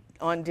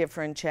on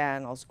different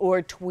channels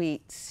or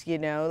tweets, you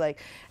know, like,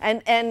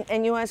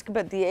 and you ask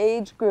about the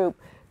age group.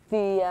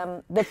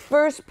 The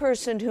first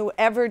person who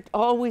ever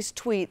always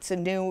tweets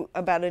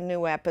about a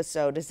new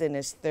episode is in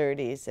his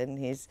 30s, and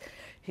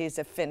he's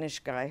a Finnish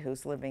guy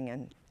who's living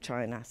in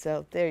China.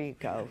 So there you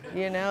go.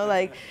 You know,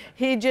 like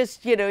he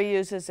just, you know,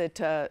 uses it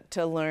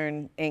to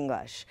learn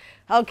English.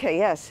 Okay,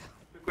 yes.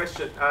 Good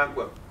question.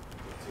 Well,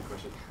 two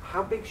questions.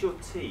 How big's your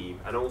team,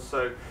 and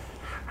also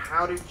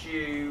how did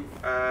you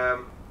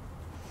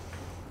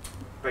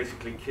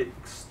basically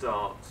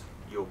kickstart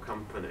your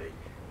company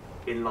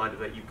in light of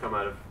that you come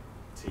out of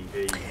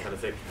TV kind of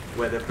thing,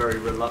 where they're very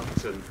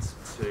reluctant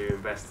to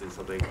invest in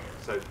something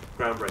so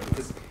groundbreaking?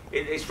 Because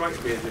it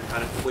strikes me as if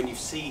kind of when you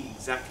see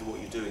exactly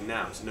what you're doing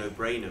now, it's a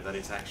no-brainer that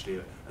it's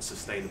actually a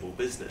sustainable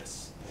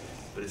business.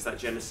 But it's that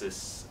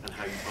genesis and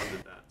how you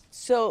funded that.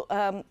 So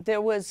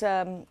there was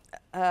an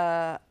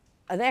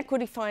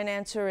equity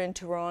financer in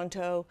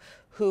Toronto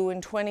who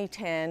in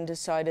 2010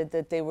 decided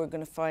that they were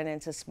going to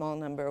finance a small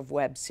number of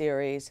web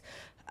series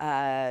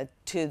to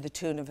the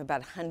tune of about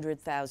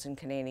 100,000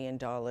 Canadian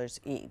dollars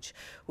each,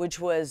 which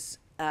was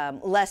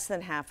less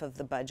than half of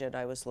the budget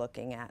I was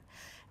looking at.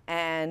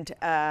 And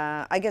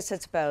I guess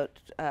it's about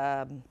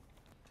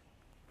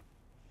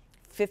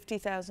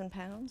 50,000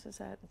 pounds, is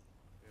that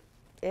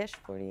ish,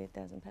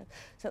 48,000 pounds,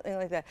 something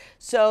like that.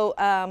 So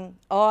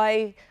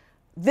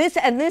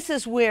this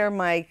is where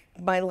my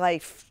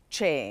life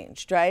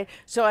changed, right?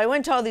 So I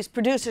went to all these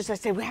producers. I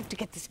said, we have to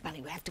get this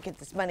money. We have to get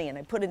this money. And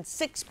I put in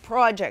 6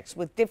 projects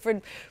with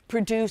different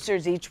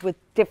producers, each with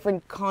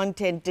different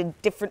content and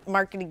different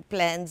marketing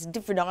plans,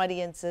 different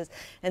audiences.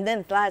 And then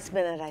at the last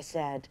minute, I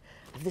said,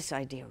 I have this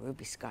idea,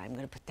 Ruby Skye. I'm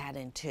going to put that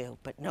in too,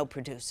 but no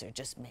producer,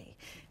 just me.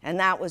 And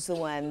that was the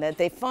one that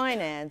they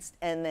financed.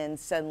 And then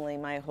suddenly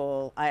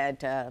I had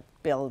to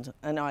build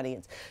an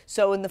audience.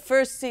 So in the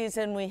first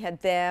season, we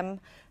had them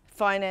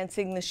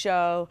financing the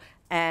show,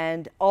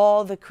 and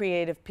all the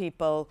creative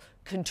people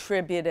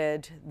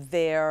contributed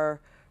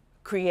their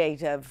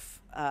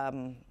creative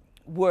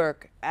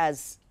work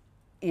as,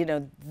 you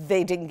know,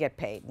 they didn't get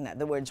paid. In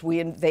other words,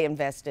 they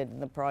invested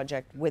in the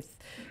project with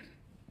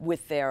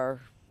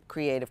their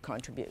creative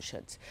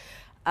contributions.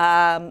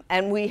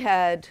 And we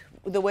had,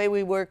 the way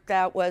we worked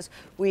out was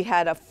we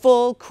had a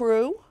full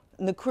crew,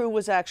 and the crew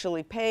was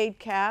actually paid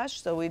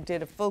cash, so we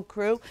did a full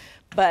crew,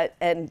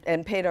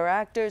 and paid our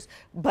actors.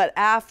 But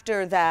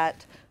after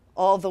that,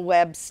 all the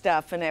web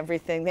stuff and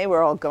everything, they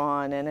were all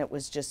gone, and it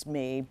was just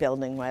me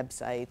building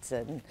websites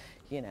and,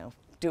 you know,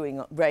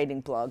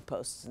 writing blog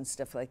posts and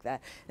stuff like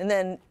that. And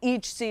then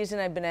each season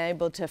I've been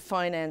able to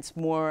finance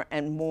more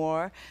and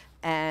more.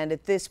 And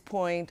at this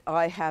point,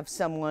 I have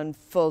someone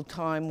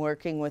full-time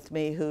working with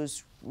me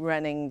who's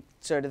running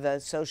sort of the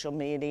social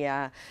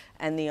media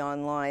and the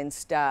online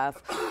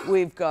stuff.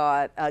 We've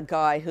got a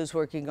guy who's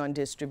working on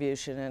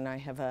distribution, and I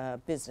have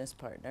a business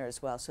partner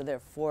as well. So there are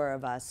 4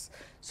 of us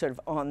sort of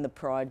on the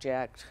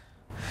project.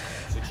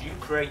 So do you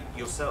create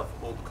yourself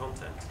all the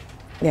content?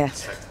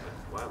 Yes.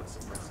 Wow, that's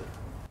impressive.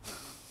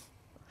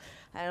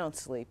 I don't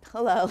sleep.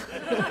 Hello.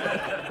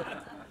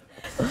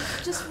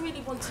 Just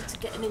really wanted to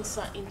get an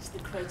insight into the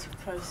creative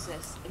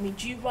process. I mean,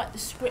 do you write the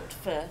script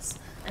first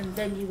and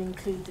then you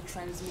include the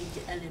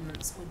transmedia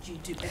elements, or do you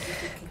do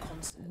everything in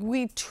concert?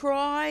 We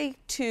try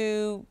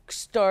to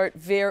start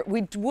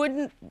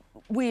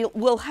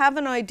we'll have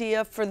an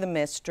idea for the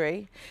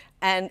mystery,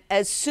 And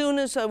as soon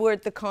as we're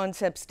at the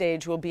concept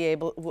stage,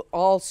 we'll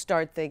all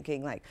start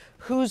thinking like,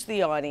 who's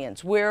the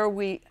audience? Where are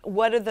we?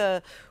 What are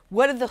the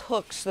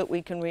hooks that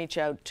we can reach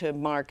out to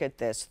market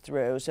this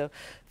through? So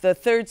the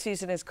third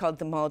season is called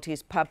The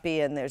Maltese Puppy,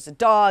 and there's a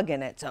dog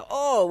in it. So,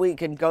 oh, we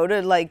can go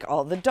to like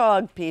all the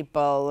dog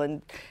people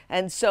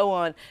and so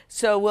on.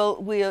 So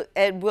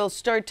we'll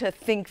start to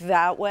think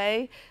that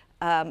way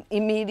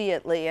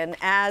immediately. And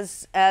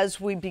as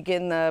we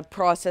begin the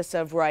process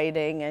of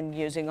writing and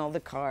using all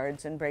the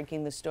cards and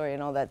breaking the story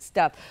and all that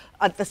stuff,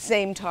 at the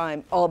same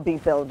time, I'll be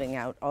building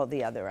out all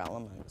the other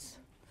elements.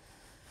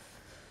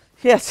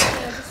 Yes.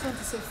 Yeah, I just want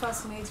to say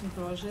fascinating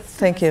project.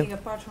 Thank you. I think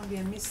apart from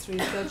being a mystery,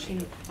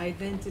 touching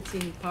identity,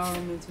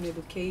 empowerment, and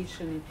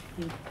education,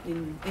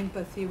 in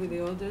empathy with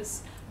the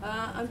others,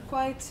 I'm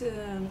quite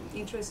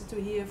interested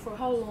to hear for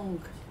how long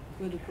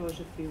will the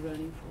project be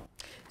running for?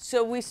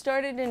 So we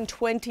started in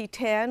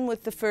 2010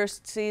 with the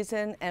first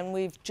season, and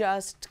we've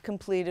just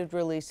completed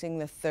releasing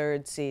the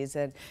third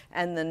season.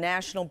 And the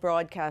national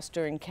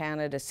broadcaster in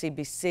Canada,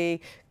 CBC,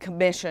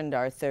 commissioned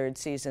our third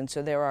season,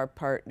 so they're our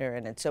partner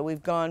in it. So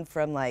we've gone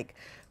from like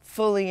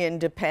fully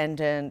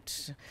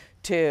independent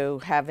to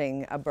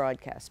having a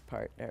broadcast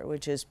partner,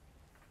 which is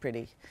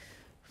pretty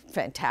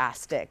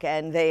fantastic.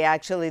 And they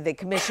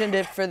commissioned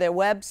it for their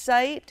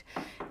website,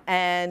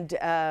 and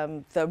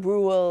the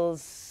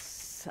rules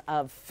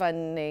of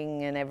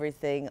funding and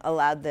everything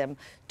allowed them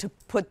to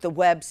put the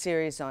web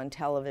series on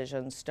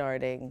television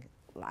starting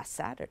last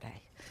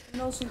Saturday.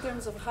 And also in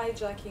terms of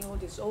hijacking all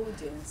this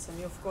audience, I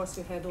mean, of course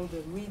you had all the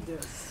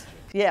readers.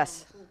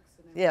 Yes.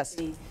 Yes.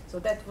 So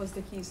that was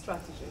the key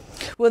strategy.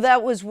 Well,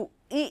 that was,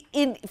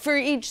 for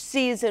each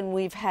season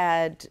we've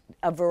had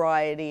a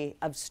variety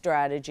of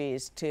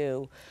strategies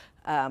to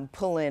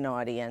pull in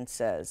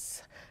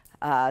audiences.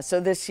 So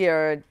this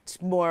year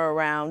it's more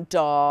around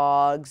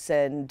dogs,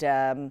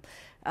 and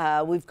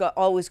we've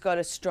always got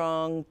a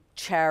strong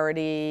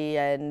charity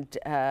and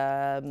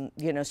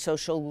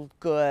social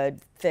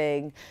good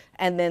thing,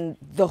 and then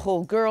the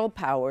whole girl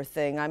power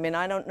thing. I mean,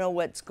 I don't know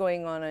what's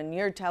going on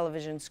your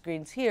television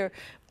screens here,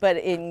 but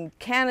in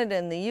Canada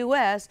and the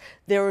US,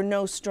 there are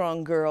no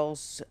strong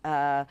girls.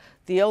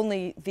 The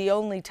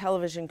only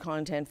television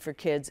content for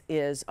kids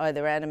is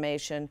either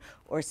animation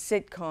or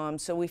sitcom.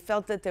 So we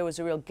felt that there was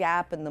a real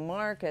gap in the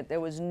market. There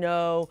was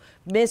no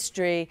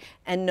mystery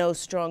and no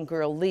strong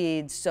girl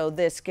leads. So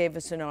this gave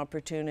us an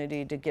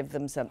opportunity to give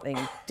them something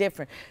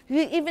different.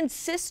 Even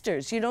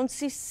sisters, you don't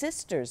see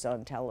sisters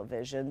on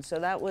television. So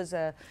that was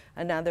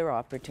another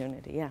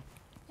opportunity, yeah.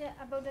 Yeah,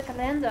 about the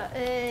calendar,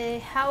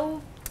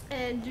 how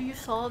do you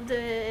solve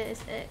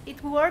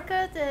it worked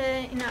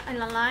in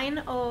a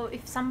line, or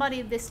if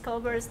somebody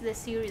discovers the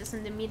series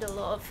in the middle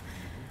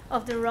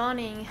of the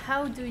running,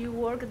 how do you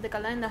work the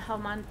calendar, how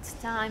much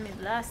time it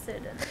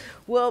lasted?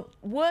 Well,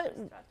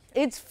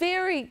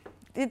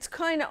 it's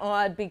kind of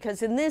odd,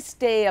 because in this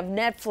day of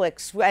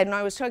Netflix, and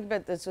I was talking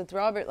about this with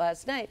Robert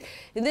last night,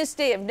 in this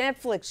day of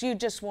Netflix, you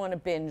just want to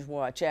binge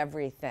watch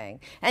everything.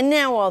 And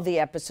now all the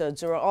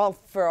episodes are all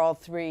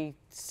 3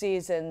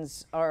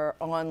 seasons are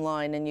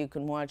online, and you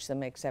can watch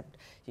them, except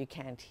you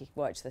can't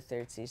watch the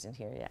 3rd season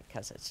here yet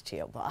because it's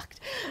geo-blocked.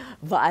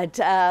 But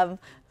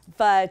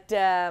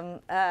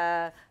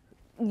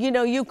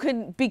you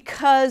can,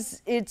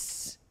 because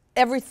it's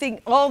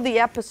everything, all the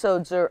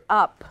episodes are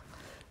up.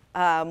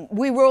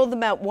 We roll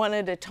them out one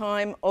at a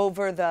time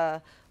over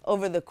the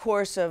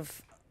course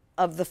of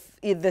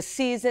the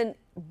season,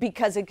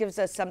 because it gives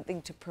us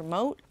something to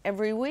promote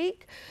every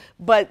week.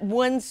 But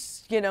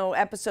once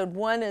episode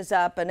 1 is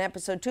up and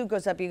episode 2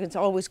 goes up, you can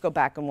always go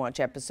back and watch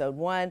episode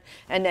 1,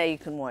 and now you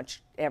can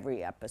watch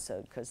every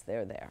episode because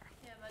they're there.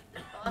 The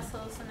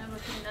puzzles and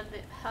everything that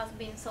has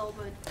been solved.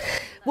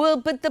 Well,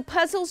 but the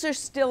puzzles are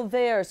still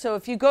there. So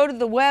if you go to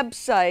the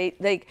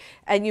website,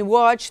 and you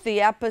watch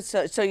the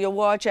episode, so you'll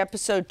watch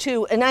episode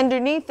 2, and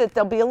underneath it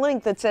there'll be a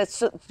link that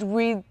says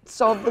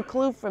solve the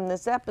clue from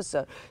this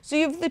episode. So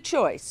you have the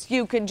choice.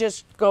 You can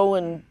just go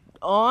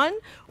on,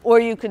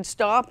 or you can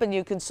stop and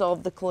you can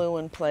solve the clue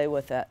and play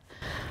with it.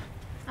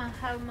 And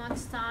how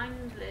much time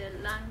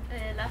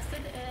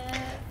lasted?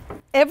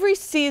 Every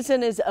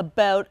season is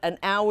about an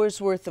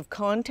hour's worth of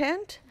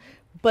content,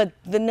 but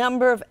the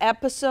number of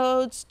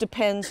episodes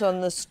depends on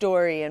the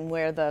story and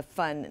where the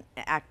fun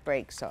act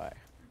breaks are.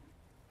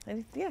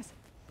 Yes?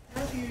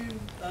 How do you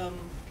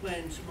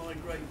plan to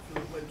migrate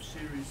from a web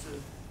series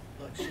of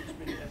like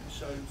 6-minute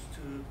episodes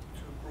to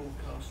a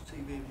broadcast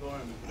TV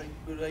environment?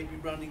 Will they be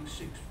running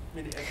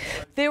 6-minute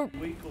episodes a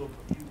week, or will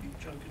you be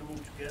chunking them all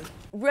together?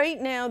 Right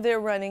now they're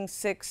running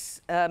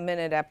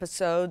 6-minute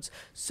episodes.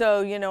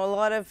 So, a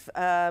lot of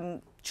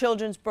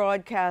children's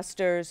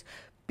broadcasters,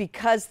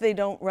 because they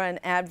don't run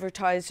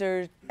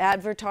advertising,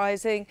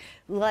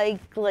 like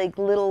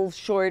little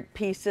short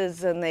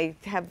pieces, and they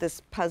have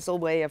this puzzle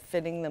way of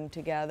fitting them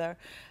together.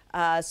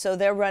 So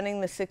they're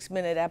running the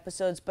 6-minute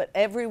episodes, but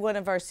every one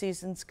of our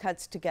seasons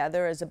cuts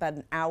together as about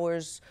an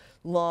hour's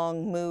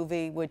long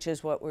movie, which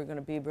is what we're going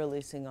to be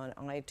releasing on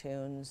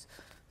iTunes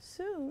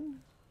soon.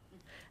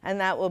 and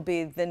that will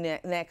be the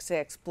next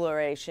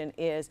exploration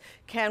is,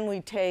 can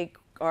we take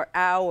our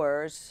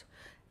hours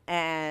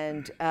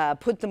and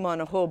put them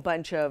on a whole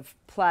bunch of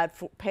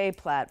pay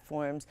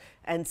platforms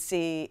and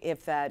see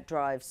if that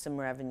drives some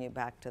revenue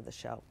back to the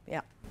show.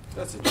 Yeah.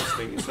 That's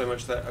interesting. So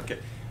much that. Okay.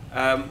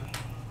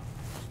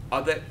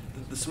 Are there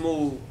the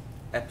small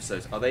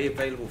episodes? Are they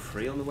available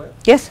free on the web?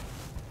 Yes.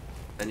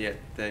 And yet,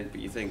 but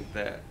you think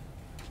that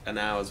an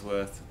hour's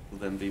worth will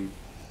then be?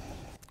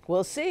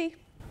 We'll see.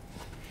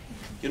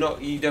 You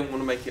don't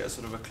want to make it a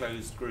sort of a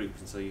closed group,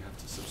 and so you have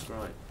to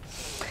subscribe.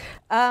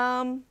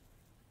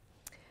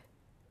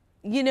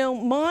 You know,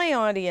 my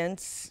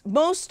audience,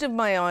 most of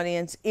my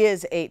audience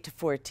is 8 to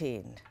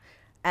 14.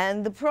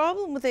 And the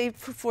problem with 8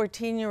 to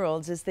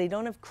 14-year-olds is they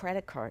don't have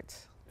credit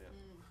cards.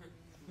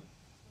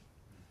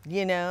 Yeah.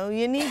 You know,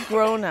 you need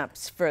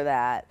grown-ups for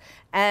that.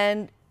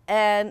 And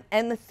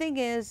the thing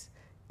is,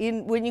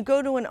 when you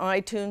go to an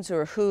iTunes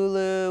or a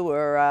Hulu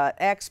or a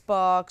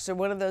Xbox or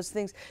one of those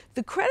things,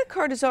 the credit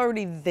card is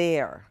already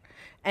there.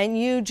 And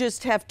you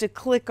just have to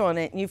click on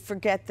it and you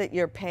forget that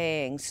you're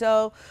paying.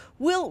 So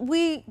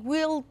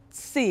we'll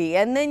see.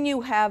 And then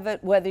you have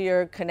it whether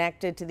you're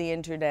connected to the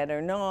internet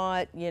or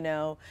not, you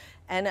know.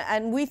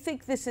 And we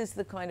think this is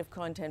the kind of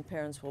content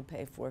parents will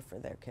pay for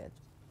their kids.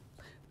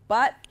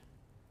 But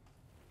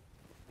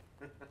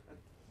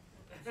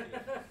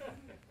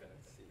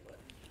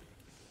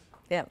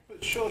yeah.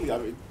 But surely, I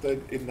mean,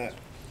 in that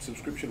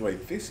subscription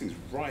rate, this is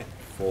right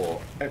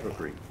for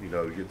evergreen. You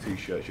know, your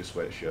t-shirts, your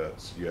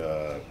sweatshirts,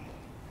 your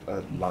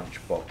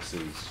lunch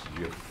boxes,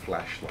 your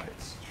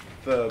flashlights.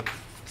 The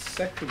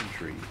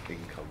secondary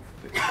income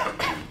for this.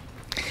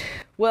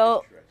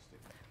 Well,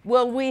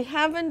 we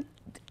haven't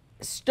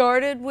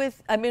started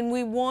with. I mean,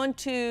 we want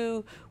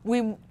to.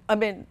 I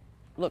mean,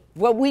 look,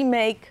 what we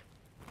make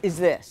is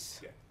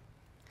this,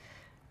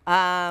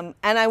 and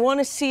I want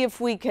to see if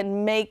we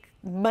can make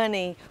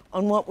money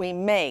on what we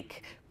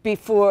make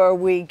before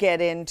we get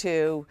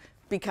into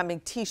becoming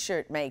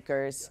T-shirt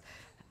makers.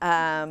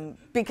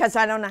 Because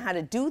I don't know how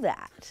to do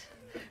that,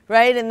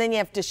 right? And then you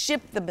have to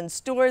ship them and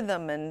store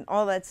them and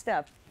all that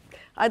stuff.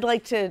 I'd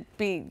like to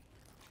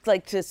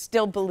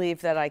still believe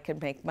that I can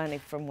make money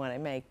from what I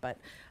make, but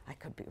I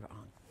could be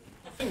wrong.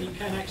 I think you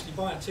can actually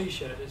buy a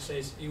T-shirt that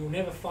says, "You will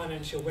never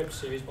finance your web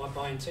series by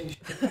buying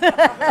T-shirts."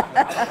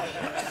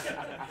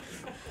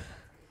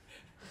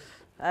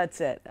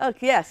 That's it. Oh,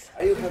 yes.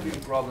 Are you having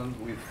problems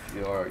with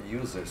your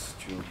users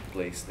to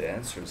place the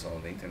answers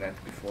on the internet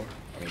before?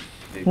 I mean,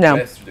 they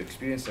pass through the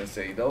experience and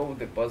say, "No,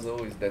 the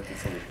puzzle is that the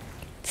solution."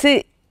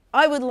 See,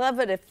 I would love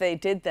it if they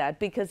did that,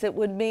 because it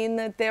would mean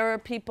that there are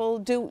people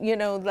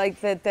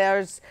that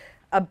there's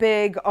a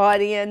big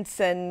audience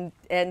and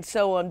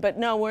so on. But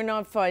no, we're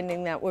not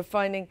finding that. We're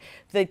finding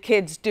that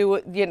kids do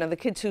it, you know, the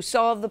kids who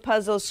solve the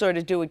puzzles sort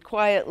of do it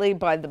quietly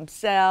by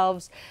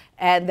themselves,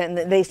 and then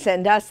they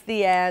send us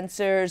the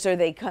answers, or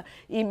they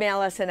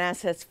email us and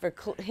ask us for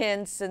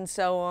hints and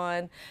so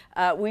on.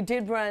 We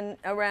did run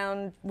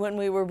around, when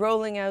we were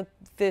rolling out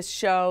this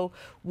show,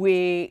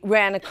 we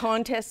ran a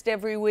contest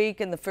every week,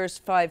 and the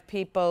first 5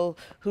 people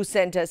who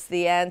sent us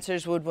the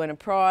answers would win a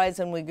prize,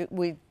 and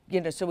we you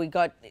know, so we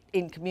got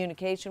in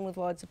communication with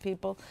lots of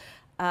people.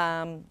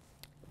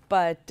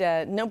 But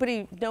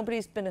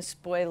nobody's been a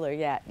spoiler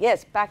yet.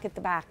 Yes, back at the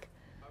back.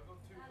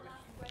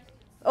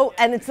 Oh,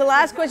 and it's the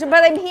last question,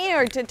 but I'm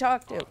here to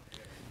talk to.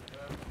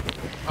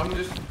 I'm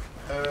just,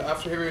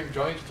 after hearing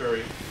Johnny's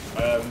story,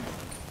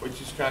 which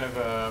is kind of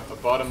a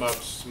bottom-up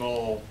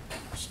small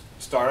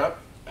startup,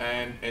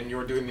 and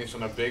you're doing this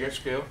on a bigger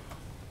scale,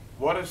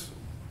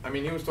 I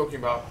mean, he was talking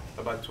about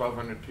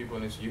 1,200 people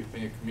in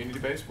your community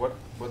base.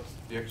 What's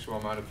the actual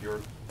amount of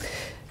your?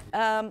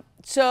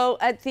 So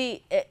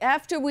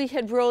after we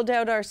had rolled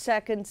out our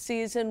second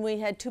season, we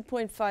had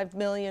 2.5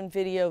 million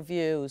video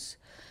views,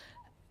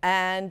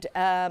 and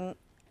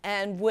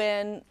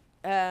when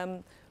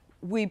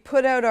we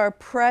put out our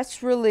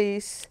press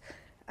release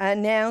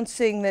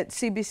announcing that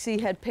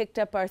CBC had picked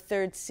up our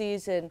 3rd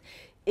season,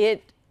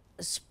 it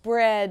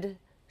spread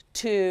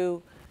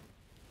to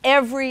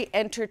every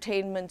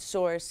entertainment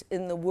source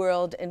in the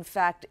world. In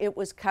fact, it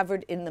was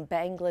covered in the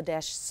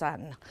Bangladesh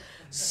Sun.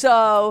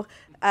 So,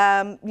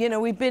 you know,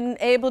 we've been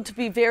able to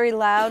be very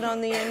loud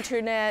on the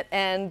internet,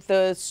 and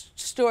the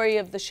story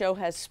of the show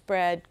has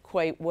spread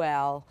quite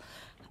well.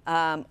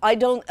 I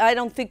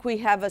don't think we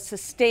have a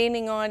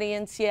sustaining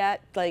audience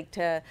yet,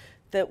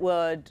 that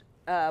would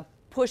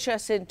push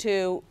us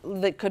into,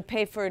 that could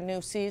pay for a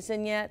new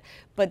season yet,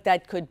 but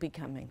that could be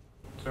coming.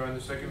 So, and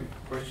the second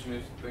question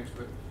is, thanks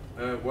for.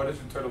 What is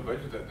the total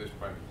budget at this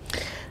point?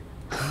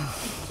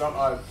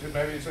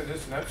 Maybe it's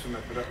just an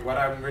estimate, but what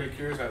I'm really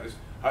curious about is,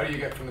 how do you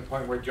get from the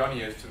point where Johnny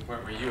is to the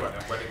point where you are?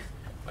 And what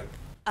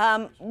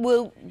is,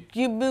 Will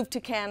you move to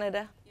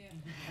Canada?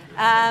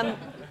 Yeah.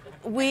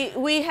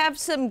 We have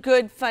some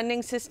good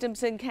funding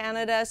systems in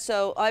Canada,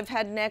 so I've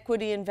had an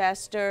equity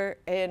investor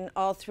in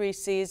all 3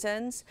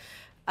 seasons.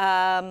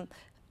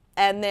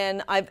 And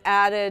then I've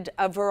added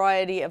a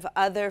variety of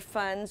other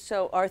funds.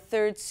 So our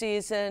 3rd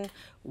season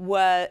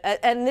was,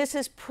 and this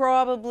is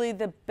probably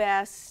the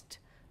best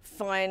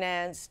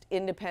financed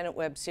independent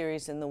web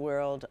series in the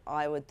world,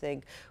 I would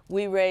think.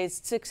 We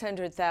raised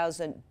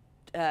 600,000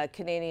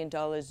 Canadian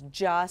dollars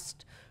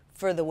just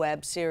for the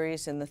web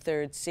series in the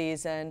 3rd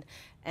season,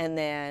 and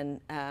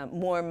then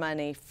more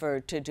money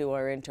to do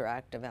our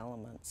interactive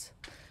elements.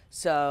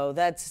 So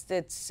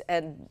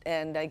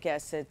and I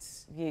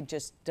guess you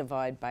just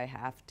divide by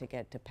half to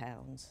get to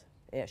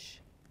pounds-ish.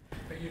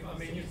 But I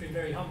mean, you've been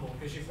very humble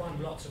because you've won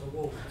lots of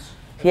awards.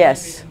 Have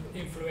Yes. you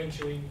been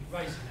influential in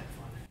raising that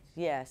finance?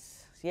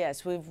 Yes,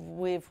 yes, we've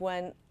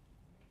won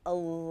a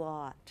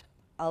lot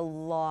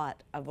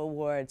of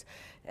awards.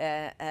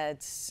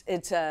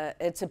 It's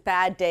a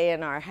bad day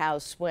in our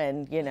house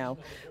when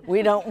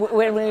we don't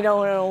win an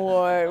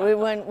award. We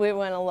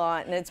won a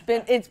lot, and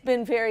it's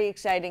been very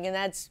exciting, and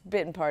that's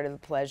been part of the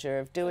pleasure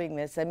of doing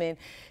this. I mean,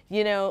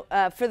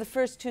 for the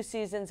first 2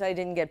 seasons I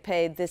didn't get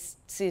paid. This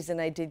season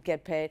I did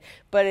get paid,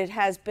 but it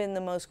has been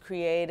the most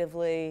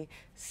creatively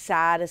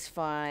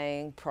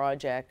satisfying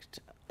project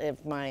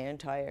of my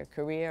entire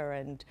career,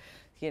 and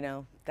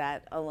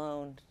that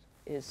alone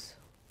is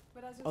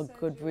a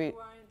good reason. You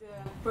are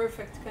in the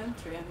perfect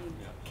country. I mean,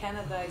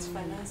 Canada is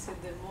financing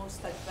the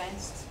most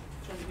advanced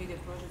transmedia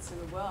projects in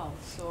the world,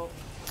 so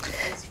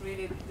it's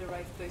really the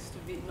right place to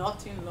be,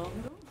 not in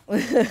London.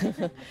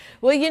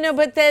 Well,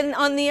 but then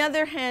on the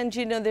other hand,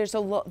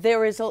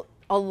 there is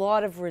a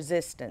lot of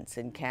resistance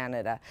in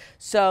Canada.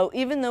 So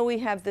even though we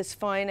have this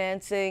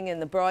financing and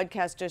the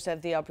broadcasters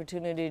have the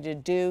opportunity to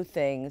do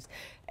things,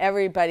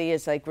 everybody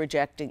is like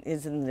rejecting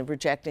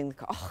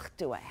oh,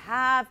 do I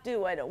have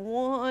to? I don't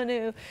want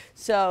to.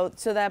 So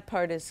that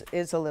part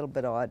is a little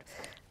bit odd.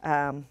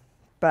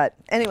 But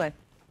anyway,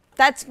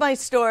 that's my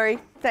story.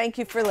 Thank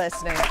you for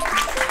listening.